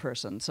visual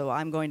person. So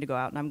I'm going to go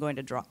out and I'm going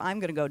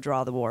to go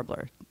draw the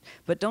warbler.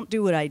 But don't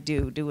do what I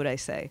do what I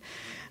say.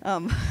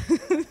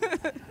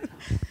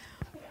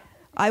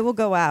 I will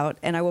go out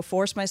and I will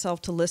force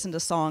myself to listen to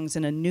songs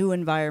in a new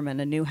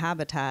environment, a new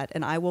habitat,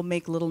 and I will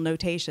make little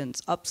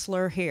notations, up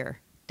slur here,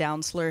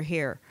 down slur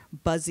here,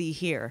 buzzy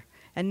here.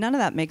 And none of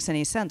that makes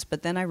any sense,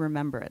 but then I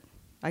remember it.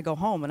 I go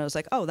home and I was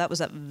like, oh, that was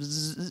that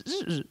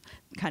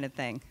kind of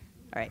thing.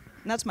 All right,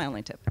 and that's my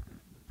only tip.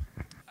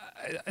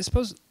 I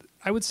suppose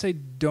I would say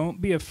don't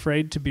be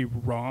afraid to be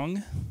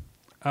wrong.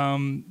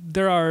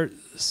 There are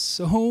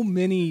so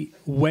many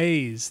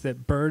ways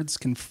that birds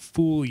can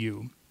fool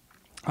you.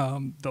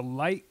 The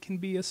light can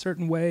be a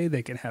certain way.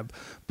 They can have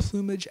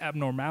plumage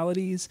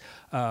abnormalities.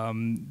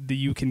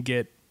 You can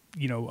get,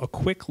 a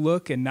quick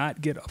look and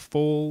not get a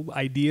full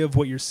idea of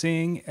what you're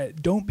seeing.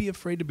 Don't be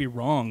afraid to be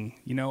wrong.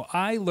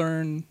 I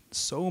learn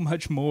so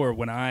much more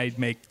when I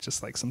make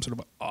just like some sort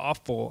of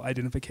awful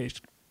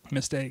identification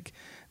mistake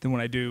than when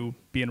I do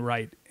being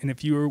right. And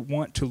if you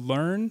want to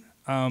learn,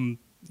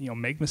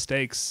 make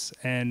mistakes.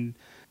 And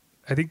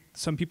I think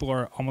some people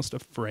are almost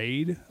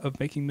afraid of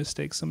making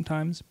mistakes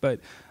sometimes, but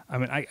I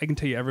mean, I can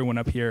tell you, everyone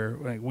up here,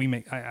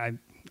 like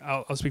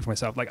I'll speak for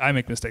myself. Like, I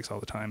make mistakes all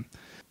the time.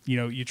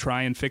 You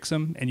try and fix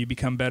them, and you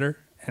become better,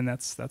 and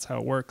that's how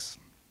it works.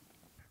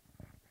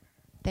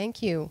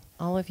 Thank you,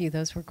 all of you.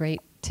 Those were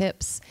great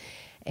tips,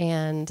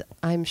 and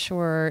I'm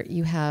sure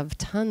you have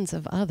tons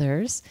of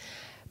others.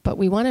 But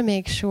we want to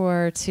make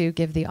sure to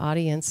give the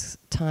audience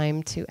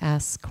time to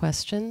ask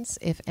questions.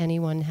 If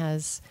anyone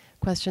has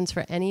questions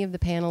for any of the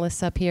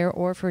panelists up here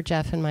or for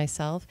Jeff and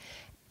myself,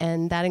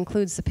 and that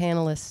includes the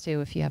panelists too,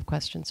 if you have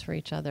questions for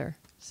each other.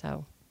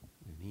 So,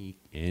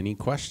 any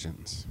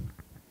questions?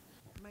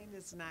 Mine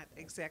is not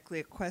exactly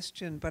a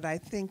question, but I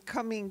think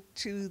coming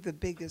to the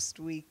biggest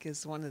week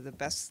is one of the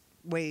best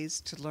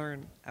ways to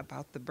learn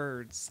about the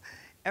birds.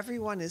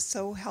 Everyone is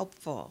so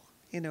helpful.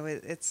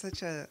 It's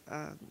such a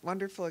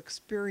wonderful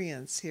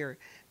experience here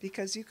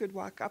because you could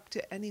walk up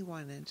to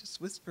anyone and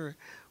just whisper,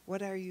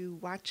 "What are you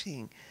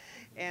watching?"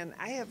 And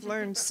I have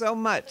learned so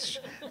much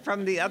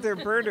from the other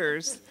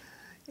birders.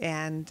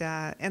 And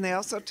I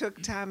also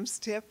took Tom's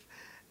tip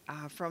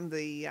from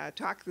the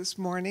talk this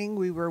morning.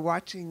 We were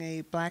watching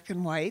a black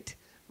and white,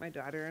 my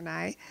daughter and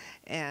I,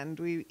 and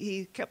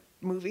he kept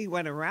moving,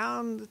 went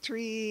around the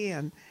tree,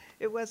 and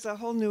it was a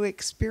whole new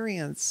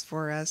experience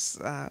for us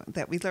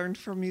that we learned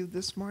from you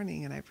this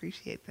morning, and I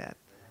appreciate that.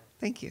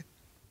 Thank you.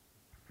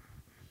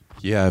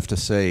 Yeah, I have to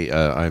say,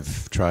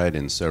 I've tried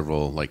in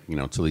several,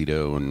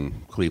 Toledo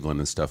and Cleveland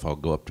and stuff. I'll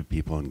go up to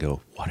people and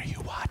go, "What are you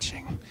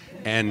watching?"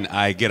 And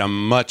I get a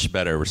much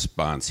better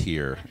response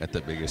here at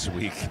the biggest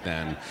week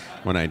than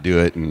when I do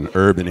it in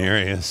urban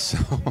areas.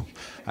 So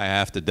I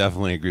have to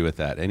definitely agree with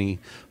that. Any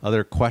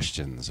other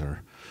questions?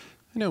 Or,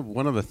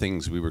 one of the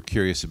things we were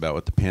curious about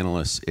with the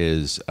panelists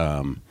is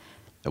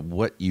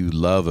what you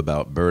love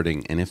about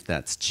birding and if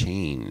that's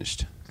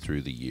changed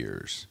through the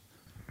years.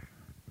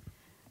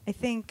 I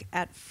think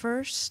at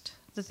first,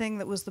 the thing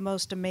that was the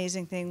most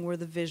amazing thing were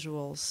the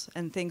visuals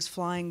and things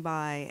flying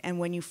by. And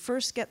when you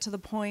first get to the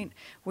point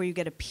where you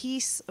get a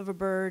piece of a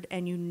bird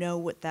and you know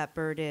what that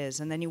bird is,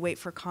 and then you wait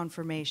for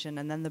confirmation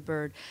and then the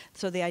bird.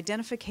 So the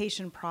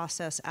identification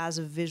process as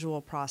a visual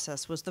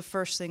process was the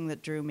first thing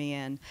that drew me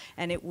in.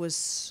 And it was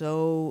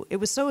so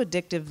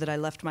addictive that I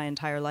left my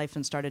entire life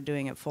and started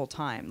doing it full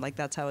time. Like,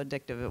 that's how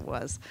addictive it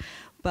was.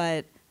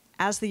 But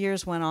as the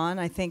years went on,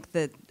 I think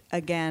that,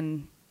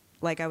 again,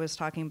 like I was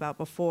talking about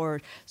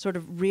before, sort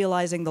of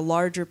realizing the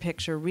larger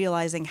picture,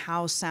 realizing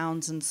how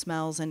sounds and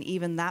smells and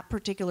even that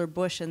particular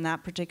bush and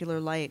that particular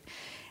light.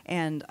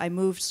 And I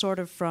moved sort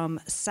of from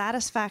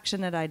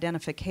satisfaction at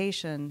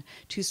identification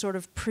to sort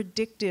of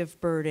predictive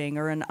birding,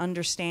 or an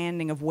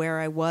understanding of where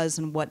I was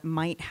and what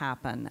might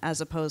happen, as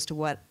opposed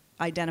to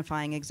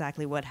identifying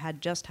exactly what had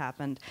just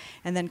happened,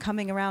 and then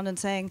coming around and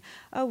saying,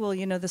 oh, well,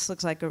 this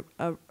looks like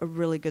a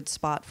really good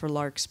spot for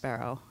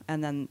larkspur,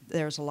 and then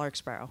there's a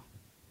larkspur.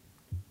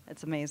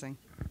 It's amazing.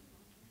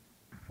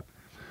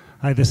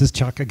 Hi, this is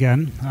Chuck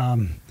again.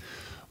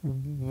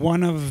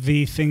 One of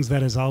the things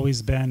that has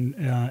always been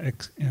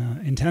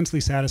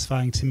intensely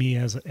satisfying to me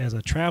as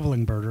a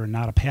traveling birder and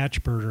not a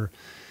patch birder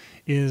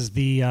is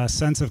the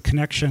sense of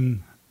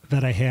connection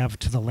that I have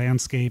to the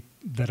landscape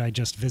that I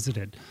just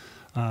visited.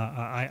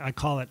 I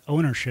call it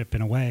ownership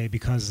in a way,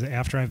 because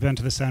after I've been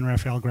to the San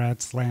Rafael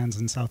Grasslands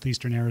in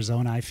southeastern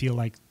Arizona, I feel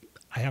like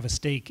I have a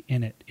stake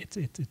in it.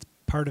 It's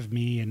part of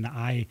me, and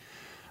I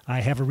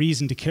have a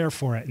reason to care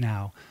for it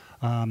now.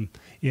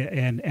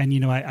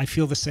 I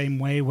feel the same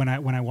way when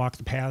I walk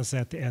the paths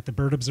at the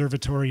Bird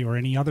Observatory or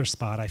any other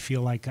spot. I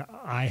feel like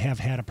I have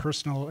had a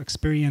personal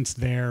experience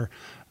there,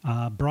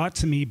 brought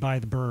to me by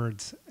the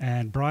birds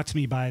and brought to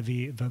me by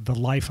the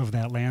life of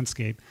that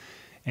landscape.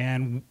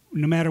 And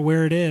no matter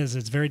where it is,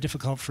 it's very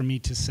difficult for me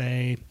to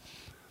say,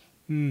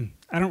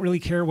 I don't really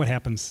care what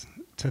happens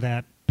to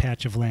that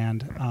patch of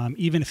land,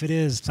 even if it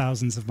is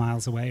thousands of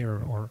miles away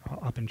or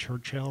up in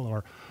Churchill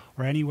or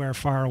anywhere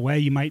far away.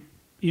 You might,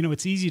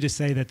 it's easy to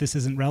say that this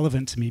isn't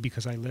relevant to me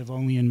because I live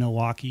only in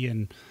Milwaukee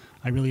and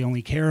I really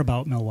only care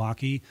about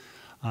Milwaukee,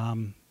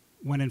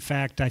 when in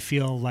fact I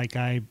feel like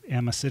I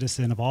am a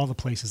citizen of all the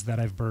places that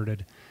I've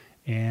birded,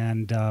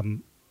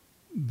 and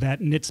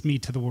that knits me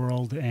to the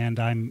world, and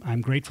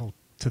I'm grateful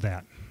to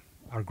that,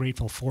 or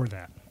grateful for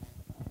that.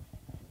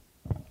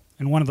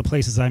 And one of the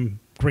places I'm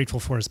grateful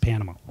for is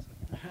Panama.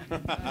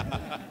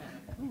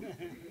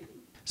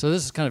 So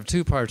this is kind of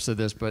two parts to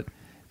this, but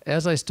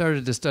as I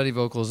started to study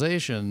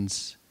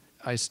vocalizations,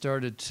 I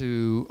started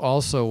to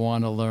also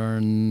want to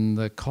learn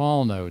the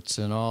call notes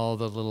and all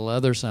the little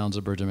other sounds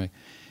that birds are making.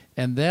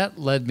 And that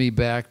led me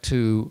back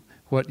to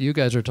what you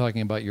guys are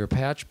talking about, your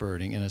patch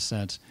birding, in a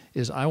sense,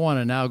 is I want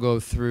to now go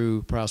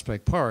through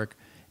Prospect Park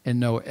and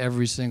know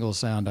every single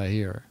sound I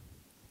hear.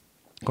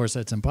 Of course,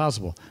 that's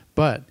impossible,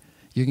 but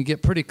you can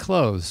get pretty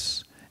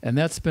close, and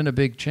that's been a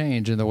big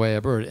change in the way I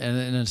bird. And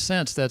in a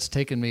sense, that's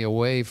taken me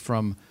away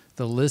from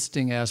the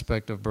listing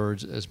aspect of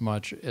birds as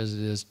much as it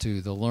is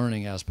to the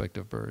learning aspect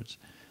of birds.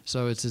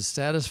 So it's as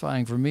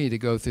satisfying for me to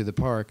go through the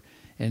park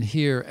and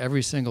hear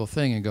every single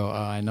thing and go, oh,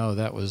 I know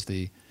that was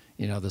the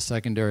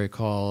secondary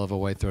call of a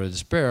white-throated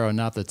sparrow,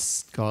 not the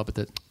call, but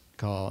the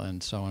call,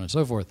 and so on and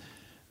so forth.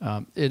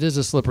 It is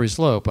a slippery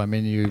slope. I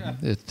mean,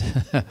 it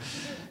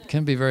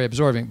can be very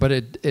absorbing, but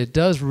it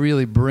does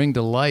really bring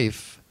to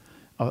life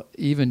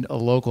even a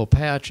local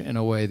patch in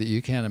a way that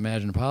you can't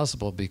imagine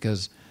possible,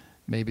 because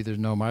maybe there's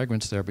no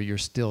migrants there, but you're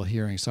still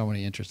hearing so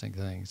many interesting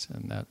things.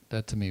 And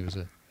that to me was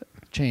a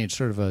change,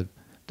 sort of a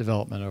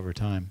development over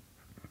time.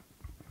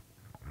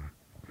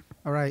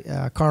 All right,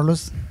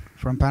 Carlos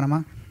from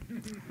Panama.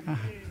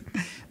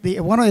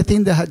 One of the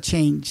things that had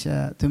changed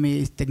to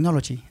me is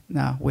technology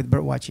now with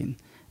bird watching.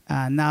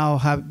 Now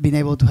have been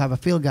able to have a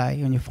field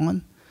guide on your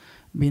phone,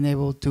 being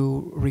able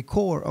to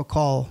record or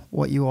call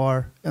what you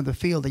are in the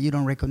field that you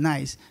don't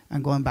recognize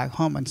and going back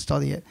home and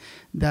study it.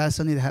 That's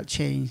something that had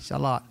changed a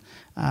lot.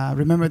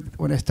 Remember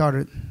when I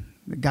started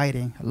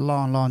guiding a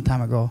long, long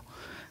time ago,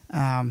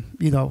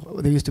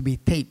 there used to be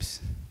tapes,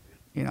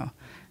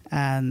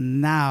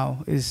 and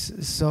now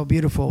it's so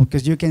beautiful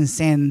because you can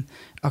send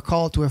a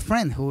call to a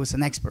friend who is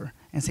an expert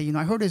and say,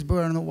 I heard this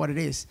bird, I don't know what it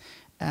is.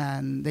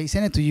 And they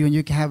send it to you and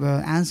you can have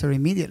an answer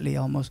immediately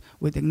almost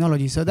with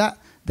technology. So that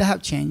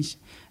have changed.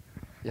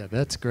 Yeah,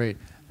 that's great.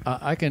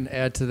 I can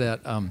add to that.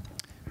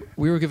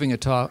 We were giving a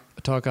talk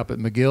up at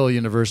McGill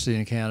University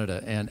in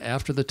Canada, and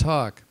after the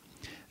talk,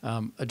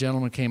 a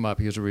gentleman came up.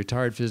 He was a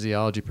retired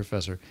physiology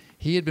professor.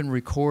 He had been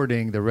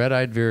recording the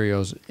red-eyed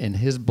vireos in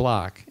his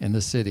block in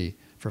the city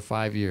for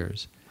 5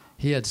 years.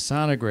 He had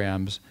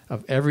sonograms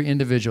of every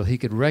individual. He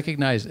could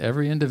recognize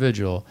every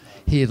individual.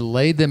 He had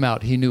laid them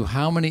out. He knew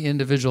how many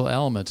individual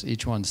elements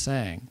each one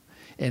sang,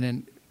 and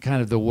in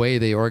kind of the way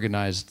they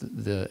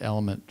organized the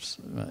elements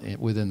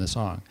within the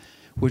song,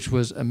 which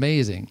was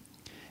amazing.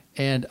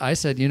 And I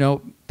said,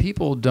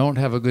 people don't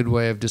have a good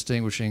way of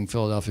distinguishing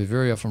Philadelphia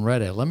vireo from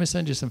red-eye. Let me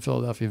send you some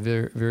Philadelphia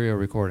vireo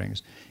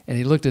recordings. And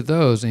he looked at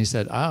those and he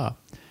said,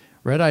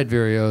 red-eyed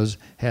vireos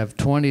have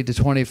 20 to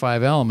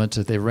 25 elements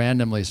that they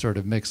randomly sort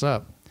of mix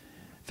up.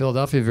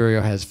 Philadelphia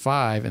vireo has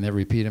 5 and they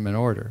repeat them in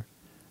order.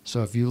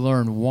 So if you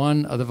learn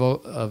one of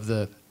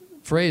the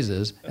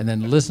phrases and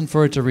then listen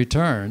for it to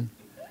return,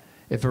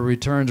 if it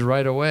returns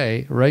right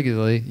away,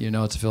 regularly,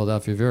 it's a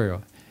Philadelphia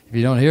vireo. If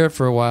you don't hear it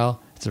for a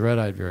while, it's a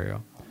red-eyed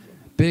vireo.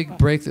 Big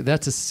breakthrough.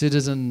 That's a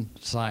citizen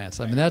science.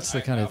 I mean, that's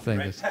the kind of thing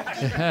that's...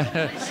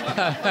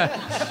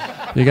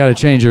 You got to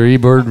change your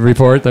eBird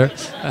report there.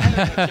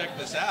 Check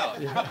this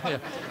out. Yeah.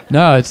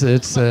 No,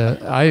 it's.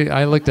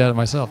 I looked at it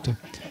myself too.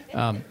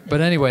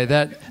 But anyway,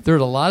 there are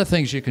a lot of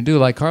things you can do.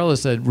 Like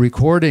Carlos said,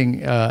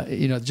 recording.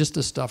 Just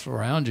the stuff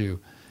around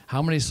you.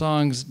 How many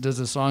songs does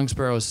a song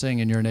sparrow sing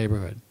in your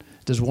neighborhood?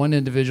 Does one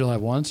individual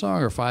have 1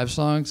 song or 5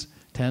 songs,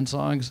 10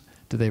 songs?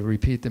 Do they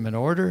repeat them in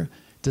order?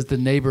 Does the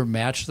neighbor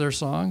match their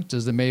song?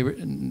 Does the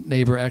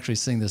neighbor actually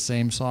sing the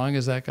same song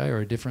as that guy or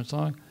a different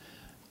song?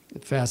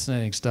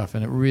 Fascinating stuff,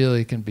 and it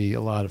really can be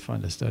a lot of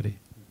fun to study.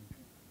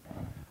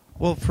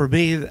 Well, for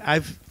me,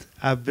 I've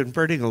been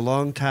birding a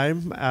long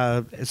time,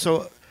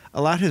 so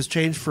a lot has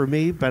changed for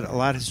me, but a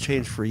lot has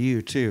changed for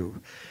you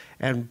too.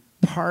 And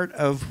part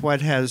of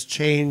what has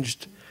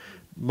changed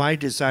my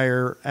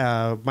desire,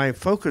 my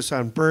focus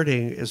on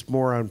birding is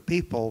more on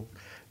people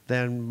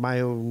than my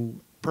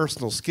own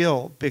personal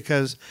skill,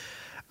 because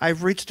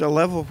I've reached a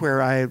level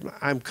where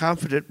I'm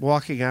confident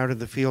walking out in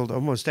the field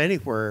almost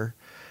anywhere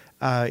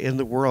in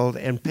the world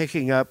and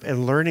picking up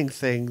and learning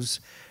things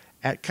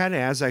at kind of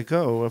as I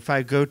go. If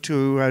I go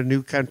to a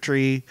new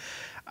country,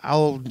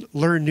 I'll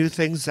learn new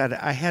things that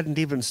I hadn't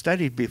even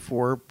studied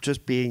before,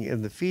 just being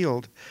in the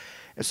field.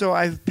 And so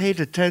I've paid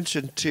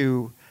attention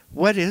to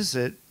what is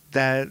it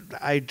that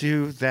I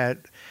do that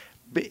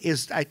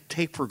is I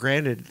take for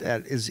granted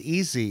that is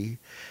easy,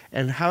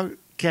 and how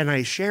can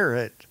I share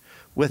it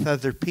with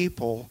other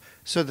people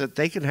so that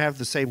they can have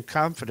the same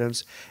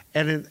confidence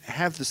and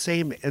have the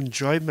same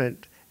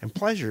enjoyment and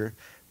pleasure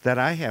that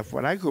I have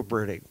when I go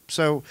birding.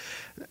 So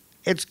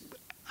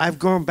I've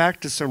gone back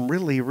to some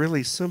really,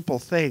 really simple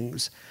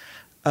things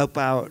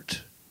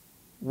about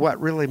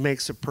what really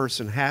makes a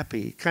person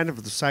happy, kind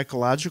of the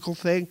psychological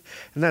thing.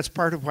 And that's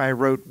part of why I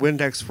wrote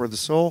Windex for the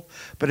Soul.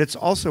 But it's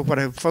also what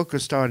I'm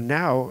focused on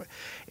now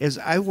is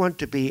I want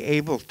to be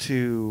able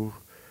to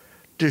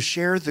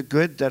share the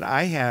good that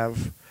I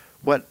have,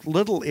 what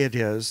little it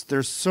is.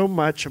 There's so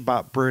much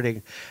about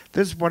birding.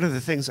 This is one of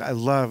the things I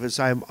love is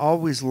I'm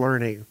always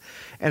learning.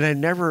 And I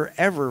never,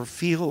 ever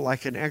feel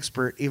like an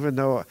expert, even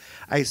though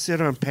I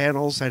sit on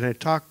panels and I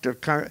talk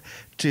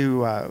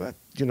to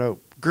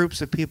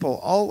groups of people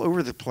all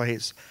over the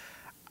place.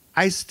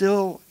 I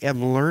still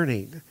am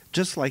learning,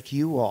 just like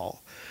you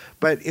all.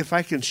 But if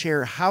I can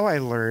share how I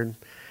learn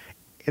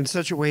in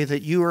such a way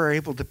that you are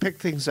able to pick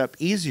things up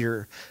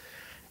easier,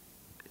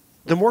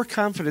 the more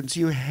confidence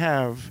you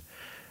have,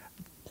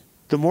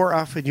 the more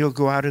often you'll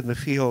go out in the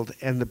field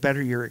and the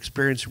better your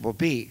experience will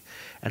be.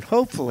 And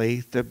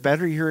hopefully, the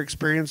better your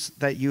experience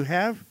that you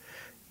have,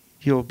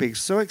 you'll be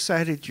so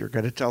excited you're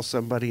going to tell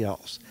somebody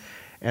else.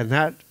 And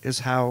that is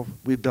how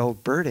we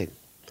build birding.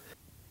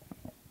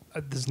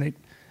 This is Nate.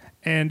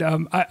 And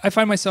I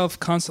find myself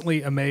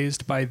constantly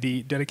amazed by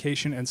the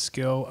dedication and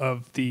skill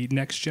of the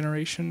next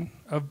generation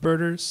of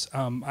birders.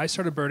 I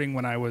started birding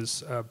when I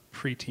was a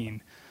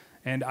preteen,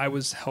 and I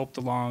was helped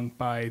along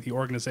by the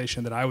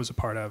organization that I was a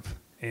part of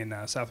in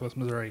Southwest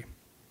Missouri.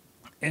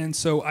 And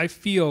so I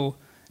feel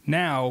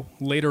now,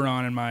 later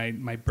on in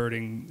my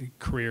birding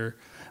career,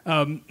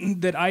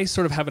 that I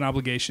sort of have an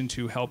obligation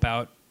to help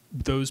out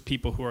those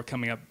people who are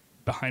coming up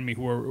behind me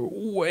who are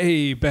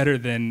way better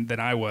than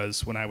I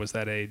was when I was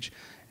that age.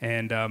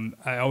 And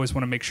I always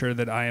want to make sure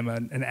that I am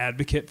an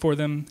advocate for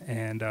them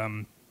and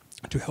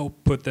to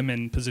help put them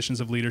in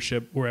positions of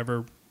leadership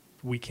wherever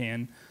we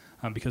can,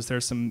 because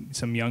there's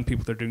some young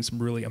people that are doing some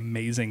really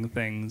amazing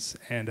things,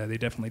 and they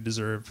definitely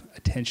deserve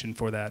attention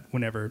for that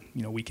whenever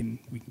we can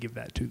give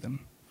that to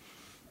them.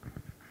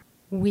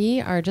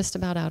 We are just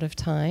about out of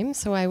time,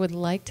 so I would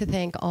like to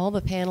thank all the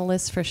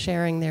panelists for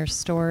sharing their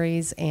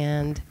stories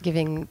and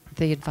giving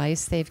the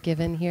advice they've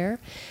given here.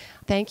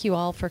 Thank you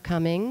all for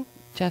coming.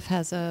 Jeff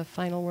has a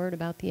final word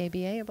about the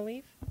ABA, I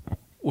believe.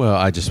 Well,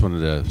 I just wanted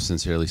to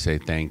sincerely say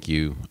thank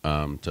you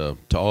to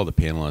all the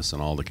panelists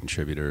and all the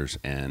contributors,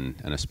 and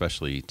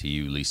especially to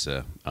you,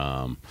 Lisa,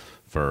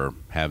 for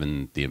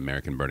having the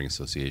American Birding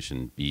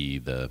Association be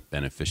the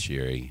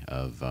beneficiary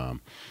of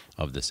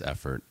this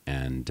effort.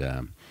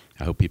 And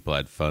I hope people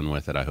had fun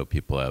with it. I hope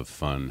people have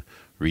fun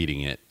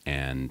reading it,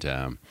 and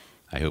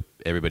I hope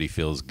everybody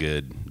feels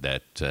good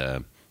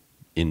that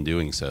in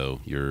doing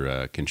so,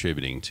 you're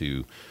contributing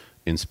to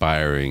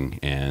inspiring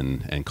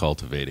and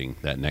cultivating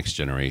that next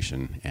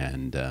generation,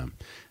 and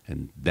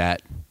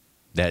that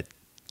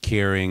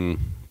caring,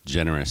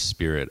 generous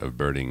spirit of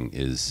birding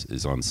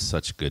is on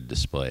such good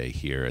display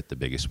here at the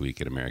biggest week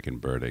in American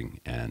birding.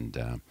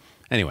 And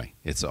anyway,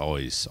 it's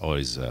always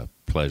a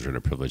pleasure and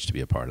a privilege to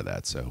be a part of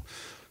that. So,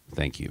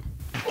 thank you.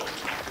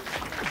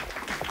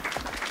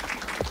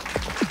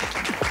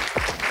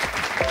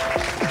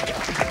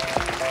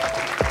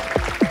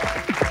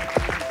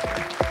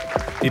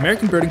 The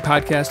American Birding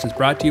Podcast is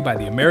brought to you by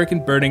the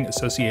American Birding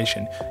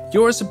Association.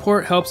 Your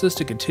support helps us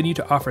to continue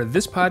to offer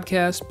this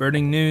podcast,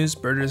 birding news,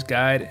 Birder's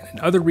Guide, and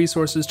other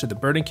resources to the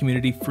birding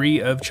community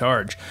free of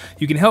charge.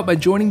 You can help by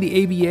joining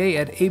the ABA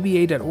at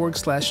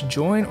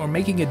aba.org/join or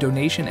making a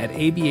donation at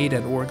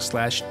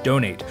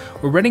aba.org/donate.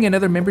 We're running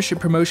another membership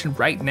promotion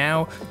right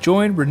now.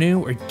 Join,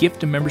 renew, or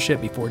gift a membership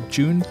before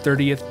June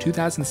 30th,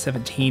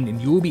 2017,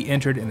 and you will be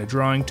entered in a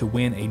drawing to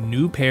win a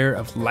new pair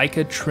of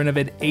Leica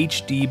Trinovid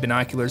HD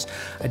binoculars.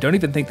 I don't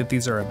even think that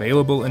these are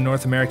available in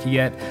North America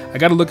yet. I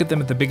got to look at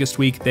them at the biggest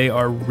week. They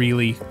are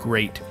really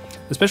great.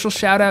 A special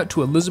shout out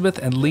to Elizabeth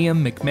and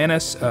Liam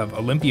McManus of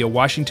Olympia,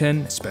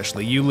 Washington,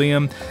 especially you,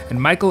 Liam,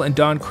 and Michael and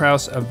Don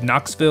Krause of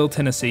Knoxville,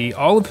 Tennessee,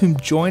 all of whom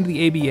joined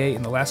the ABA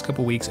in the last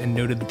couple weeks and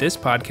noted this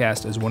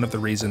podcast as one of the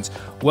reasons.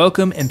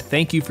 Welcome and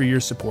thank you for your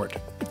support.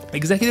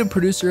 Executive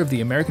producer of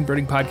the American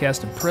Birding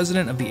Podcast and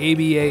president of the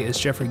ABA is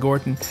Jeffrey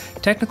Gorton.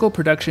 Technical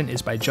production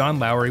is by John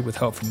Lowry with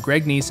help from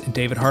Greg Neese and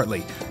David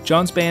Hartley.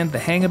 John's band, The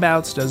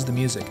Hangabouts, does the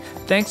music.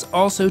 Thanks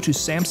also to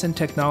Samson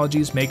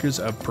Technologies, makers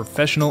of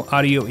professional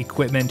audio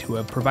equipment, who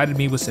have provided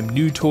me with some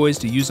new toys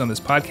to use on this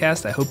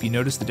podcast. I hope you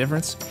notice the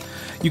difference.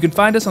 You can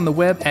find us on the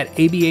web at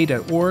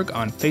aba.org,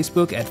 on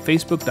Facebook at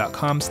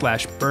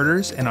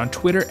facebook.com/birders, and on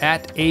Twitter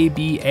at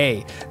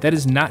ABA. That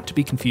is not to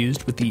be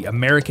confused with the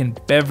American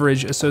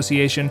Beverage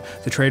Association,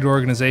 the trade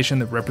organization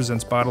that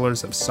represents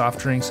bottlers of soft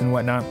drinks and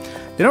whatnot.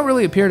 They don't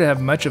really appear to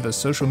have much of a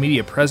social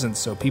media presence,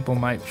 so people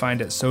might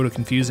find it so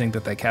confusing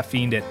that they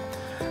caffeined it.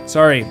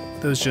 Sorry,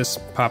 those just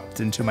popped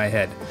into my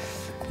head.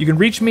 You can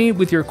reach me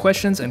with your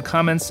questions and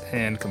comments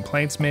and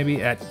complaints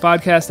maybe at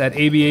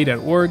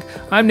podcast@aba.org.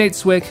 I'm Nate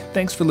Swick.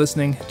 Thanks for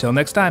listening. Till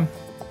next time.